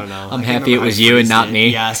thing. I don't know. I'm happy it was you and not me.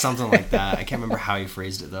 Yeah, something like that. I can't remember how he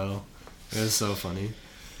phrased it, though. It was so funny.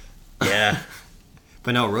 Yeah.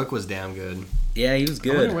 But no, Rook was damn good. Yeah, he was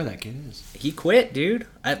good. I wonder where that kid is. He quit, dude.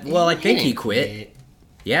 I think he quit.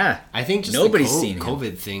 Yeah. I think just nobody's the seen him.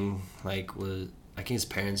 COVID thing, like, was... I think his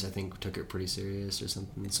parents, took it pretty serious or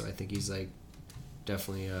something. So I think he's, like,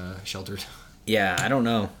 definitely sheltered. Yeah, I don't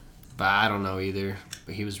know. But I don't know either.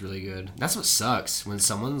 But he was really good. That's what sucks. When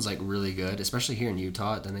someone's, like, really good, especially here in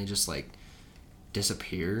Utah, then they just, like,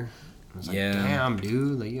 disappear. I was like, damn,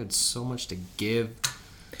 dude. Like, you had so much to give.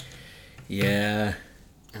 Yeah.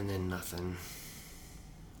 And then nothing.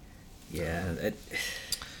 Yeah,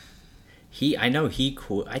 he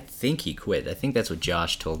quit. I think he quit. I think that's what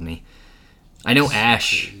Josh told me. I know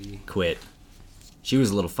Ash quit. She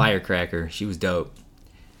was a little firecracker. She was dope,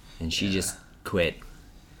 and she just quit.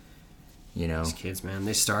 You know, these kids, man,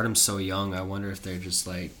 they start them so young. I wonder if they're just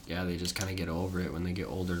like, they just kind of get over it when they get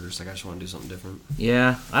older. They're just like, I just want to do something different.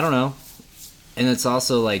 Yeah, I don't know. And it's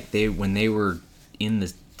also like when they were in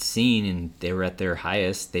the scene and they were at their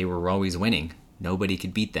highest, they were always winning. Nobody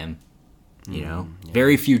could beat them. You know,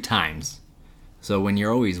 very few times. So when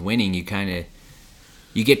you're always winning, you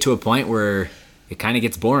get to a point where it kind of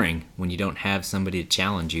gets boring when you don't have somebody to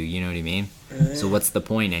challenge you. You know what I mean? So what's the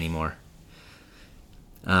point anymore?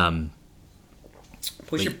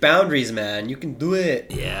 Push your boundaries, man. You can do it.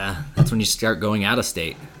 Yeah, that's when you start going out of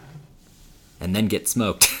state, and then get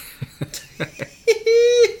smoked.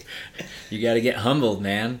 You got to get humbled,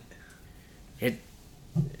 man.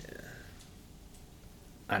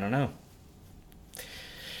 I don't know.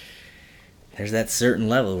 There's that certain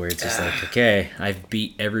level where it's just like, okay, I've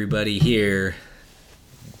beat everybody here.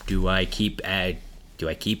 Do I keep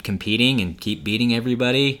competing and keep beating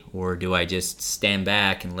everybody, or do I just stand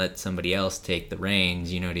back and let somebody else take the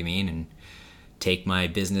reins? You know what I mean, and take my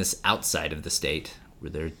business outside of the state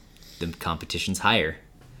where the competition's higher.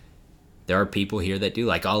 There are people here that do,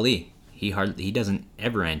 like Ali. He doesn't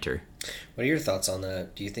ever enter. What are your thoughts on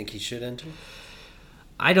that? Do you think he should enter?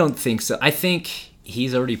 I don't think so. I think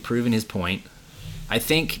he's already proven his point. I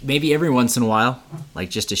think maybe every once in a while,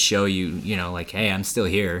 like just to show you know, like, hey, I'm still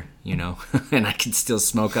here, you know, and I can still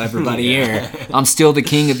smoke everybody here. I'm still the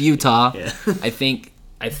king of Utah. Yeah. I think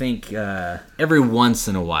every once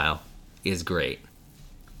in a while is great.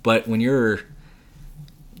 But when you're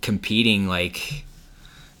competing, like,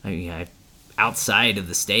 outside of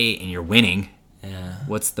the state and you're winning,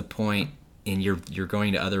 what's the point and you're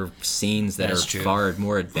going to other scenes that That's are true. far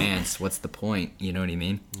more advanced. What's the point? You know what I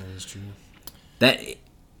mean? That is true. That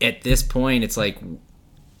at this point, it's like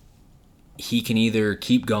he can either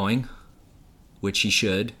keep going, which he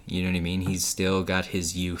should. You know what I mean? He's still got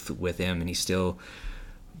his youth with him, and he's still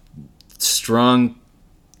strong,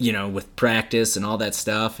 you know, with practice and all that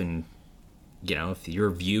stuff. And you know, if your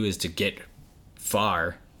view is to get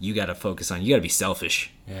far, you got to focus on. You got to be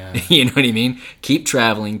selfish. Yeah. You know what I mean? Keep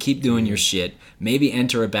traveling, keep doing your shit. Maybe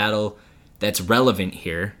enter a battle that's relevant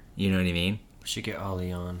here. You know what I mean? We should get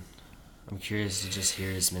Ollie on. I'm curious to just hear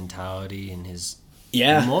his mentality and his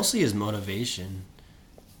mostly his motivation.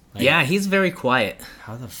 Like, yeah, he's very quiet.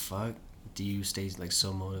 How the fuck do you stay like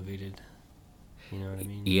so motivated? You know what I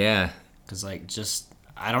mean? Yeah. Because like just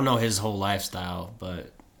I don't know his whole lifestyle,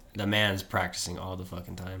 but the man's practicing all the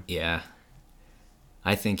fucking time. Yeah.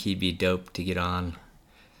 I think he'd be dope to get on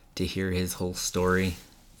to hear his whole story,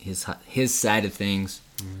 his side of things.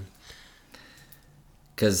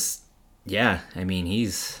 Because, yeah, I mean,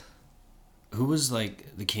 he's... Who was,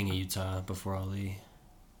 like, the king of Utah before Ali?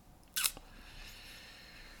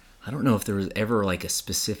 I don't know if there was ever, like, a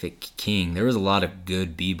specific king. There was a lot of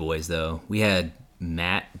good B-boys, though. We had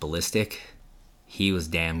Matt Ballistic. He was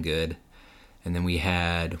damn good. And then we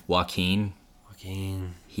had Joaquin.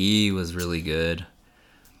 He was really good.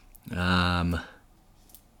 And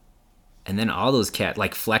then all those cats,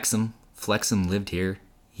 like Flexum lived here.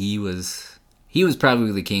 He was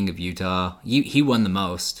probably the king of Utah. He won the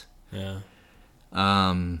most. Yeah.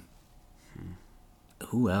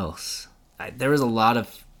 Who else? There was a lot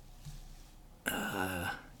of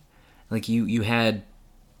like you had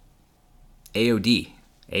AOD.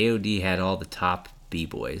 AOD had all the top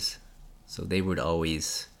B-boys. So they would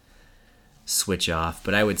always switch off.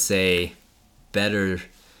 But I would say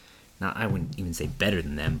I wouldn't even say better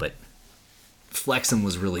than them, but Flexum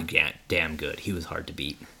was really damn good. He was hard to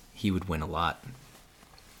beat. He would win a lot.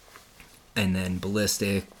 And then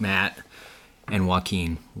Ballistic, Matt, and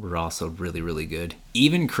Joaquin were also really, really good.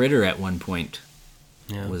 Even Critter at one point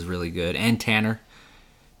was really good. And Tanner.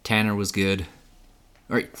 Tanner was good.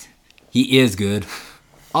 Or he is good.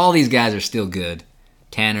 All these guys are still good.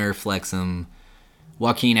 Tanner, Flexum.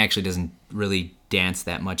 Joaquin actually doesn't really dance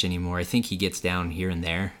that much anymore. I think he gets down here and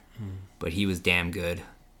there. But he was damn good.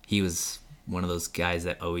 He was one of those guys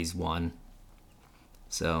that always won.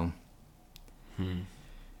 So.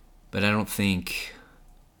 But I don't think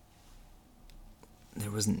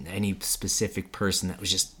there wasn't any specific person that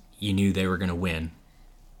was just, you knew they were going to win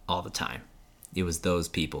all the time. It was those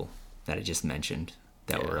people that I just mentioned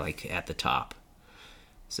that were like at the top.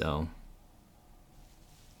 So,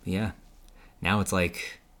 yeah. Now it's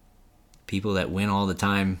like people that win all the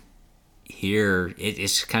time here, it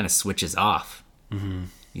just kind of switches off.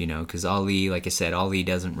 You know, because Ali, like I said, Ali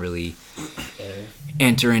doesn't really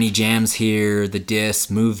enter any jams here. The Dis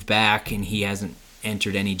moved back, and he hasn't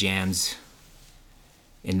entered any jams.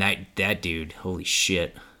 And that dude, holy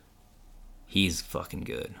shit, he's fucking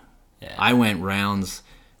good. Yeah. I went rounds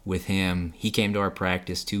with him. He came to our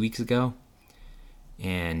practice 2 weeks ago,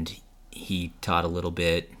 and he taught a little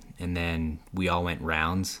bit, and then we all went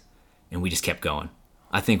rounds, and we just kept going.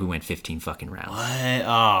 I think we went 15 fucking rounds. What?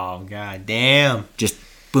 Oh, god damn. Just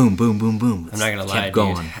boom, boom, boom, boom. I'm not gonna lie,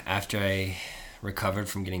 dude. After I recovered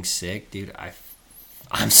from getting sick, dude,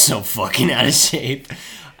 I'm so fucking out of shape.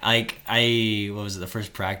 Like, what was it, the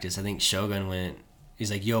first practice? I think Shogun went,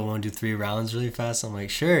 he's like, yo, want to do 3 rounds really fast? I'm like,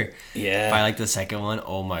 sure. Yeah. By like the second one,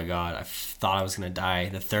 oh my god, I thought I was gonna die.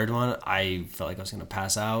 The third one, I felt like I was gonna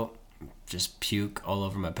pass out, just puke all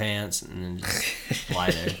over my pants, and then just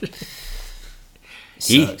lie there.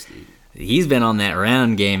 Sucks, dude. He's been on that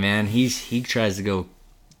round game, man. He tries to go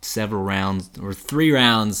several rounds or 3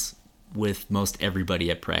 rounds with most everybody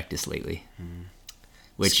at practice lately.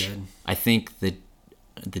 Which I think the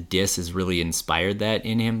Dis has really inspired that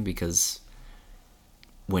in him, because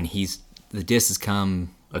when the Dis has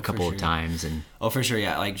come a couple of times, and for sure,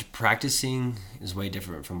 yeah, like practicing is way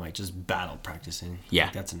different from like just battle practicing. Yeah,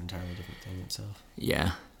 like, that's an entirely different thing itself.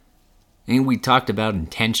 Yeah, and we talked about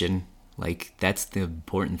intention. Like, that's the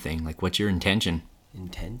important thing. Like, what's your intention?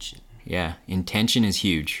 Yeah, intention is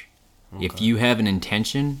huge. Okay. If you have an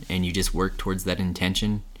intention and you just work towards that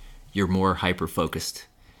intention, you're more hyper focused,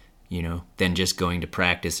 you know, than just going to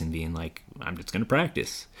practice and being like, I'm just going to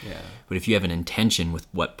practice. Yeah. But if you have an intention with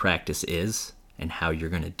what practice is and how you're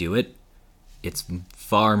going to do it, it's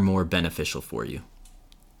far more beneficial for you.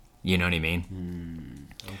 You know what I mean?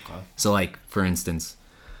 Okay. So, like, for instance,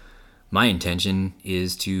 my intention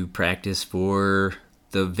is to practice for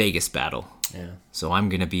the Vegas battle. Yeah. So I'm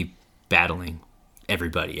going to be battling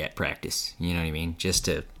everybody at practice. You know what I mean? Just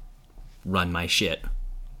to run my shit,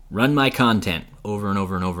 run my content over and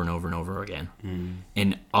over and over and over and over again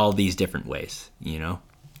in all these different ways, you know?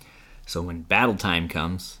 So when battle time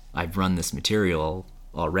comes, I've run this material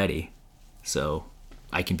already, so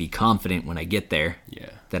I can be confident when I get there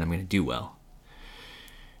that I'm going to do well.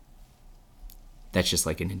 That's just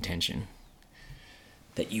like an intention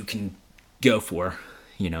that you can go for.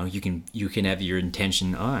 You know, you can have your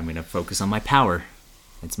intention, I'm going to focus on my power.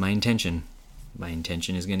 That's my intention. My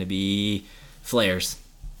intention is going to be flares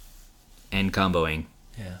and comboing.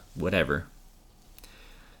 Yeah. Whatever.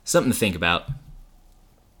 Something to think about.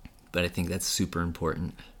 But I think that's super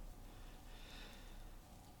important.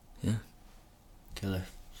 Yeah. Killer,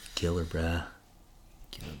 bruh. Killer, bruh.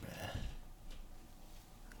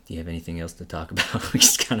 Do you have anything else to talk about? We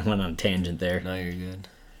just kind of went on a tangent there. No, you're good.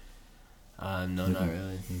 No, not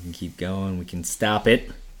really. We can keep going. We can stop it.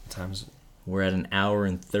 What time's it? We're at 1 hour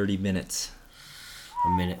and 30 minutes.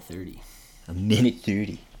 1:30.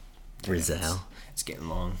 1:30. Brazil. It's getting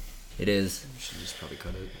long. It is. We should just probably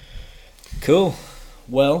cut it. Cool.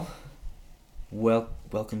 Well,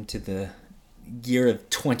 welcome to the year of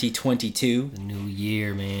 2022. The new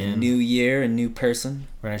year, man. A new year, a new person.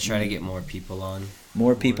 We're going to try to get more people on.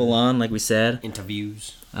 More people on, like we said.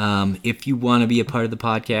 Interviews. If you want to be a part of the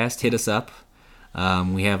podcast, hit us up.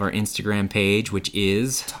 We have our Instagram page, which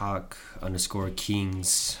is talk_kings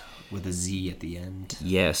with a Z at the end.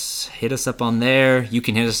 Yes, hit us up on there. You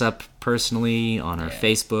can hit us up personally on our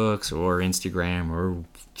Facebooks or Instagram, or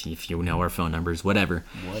if you know our phone numbers, whatever.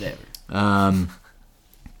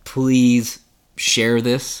 Please share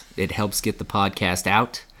this. It helps get the podcast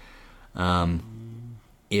out.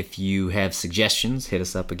 If you have suggestions, hit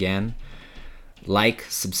us up again. Like,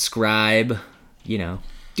 subscribe,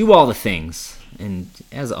 do all the things. And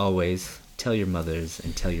as always, tell your mothers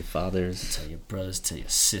and tell your fathers. Tell your brothers, tell your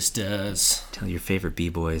sisters. Tell your favorite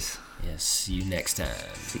B-boys. Yes, see you next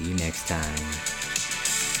time. See you next time.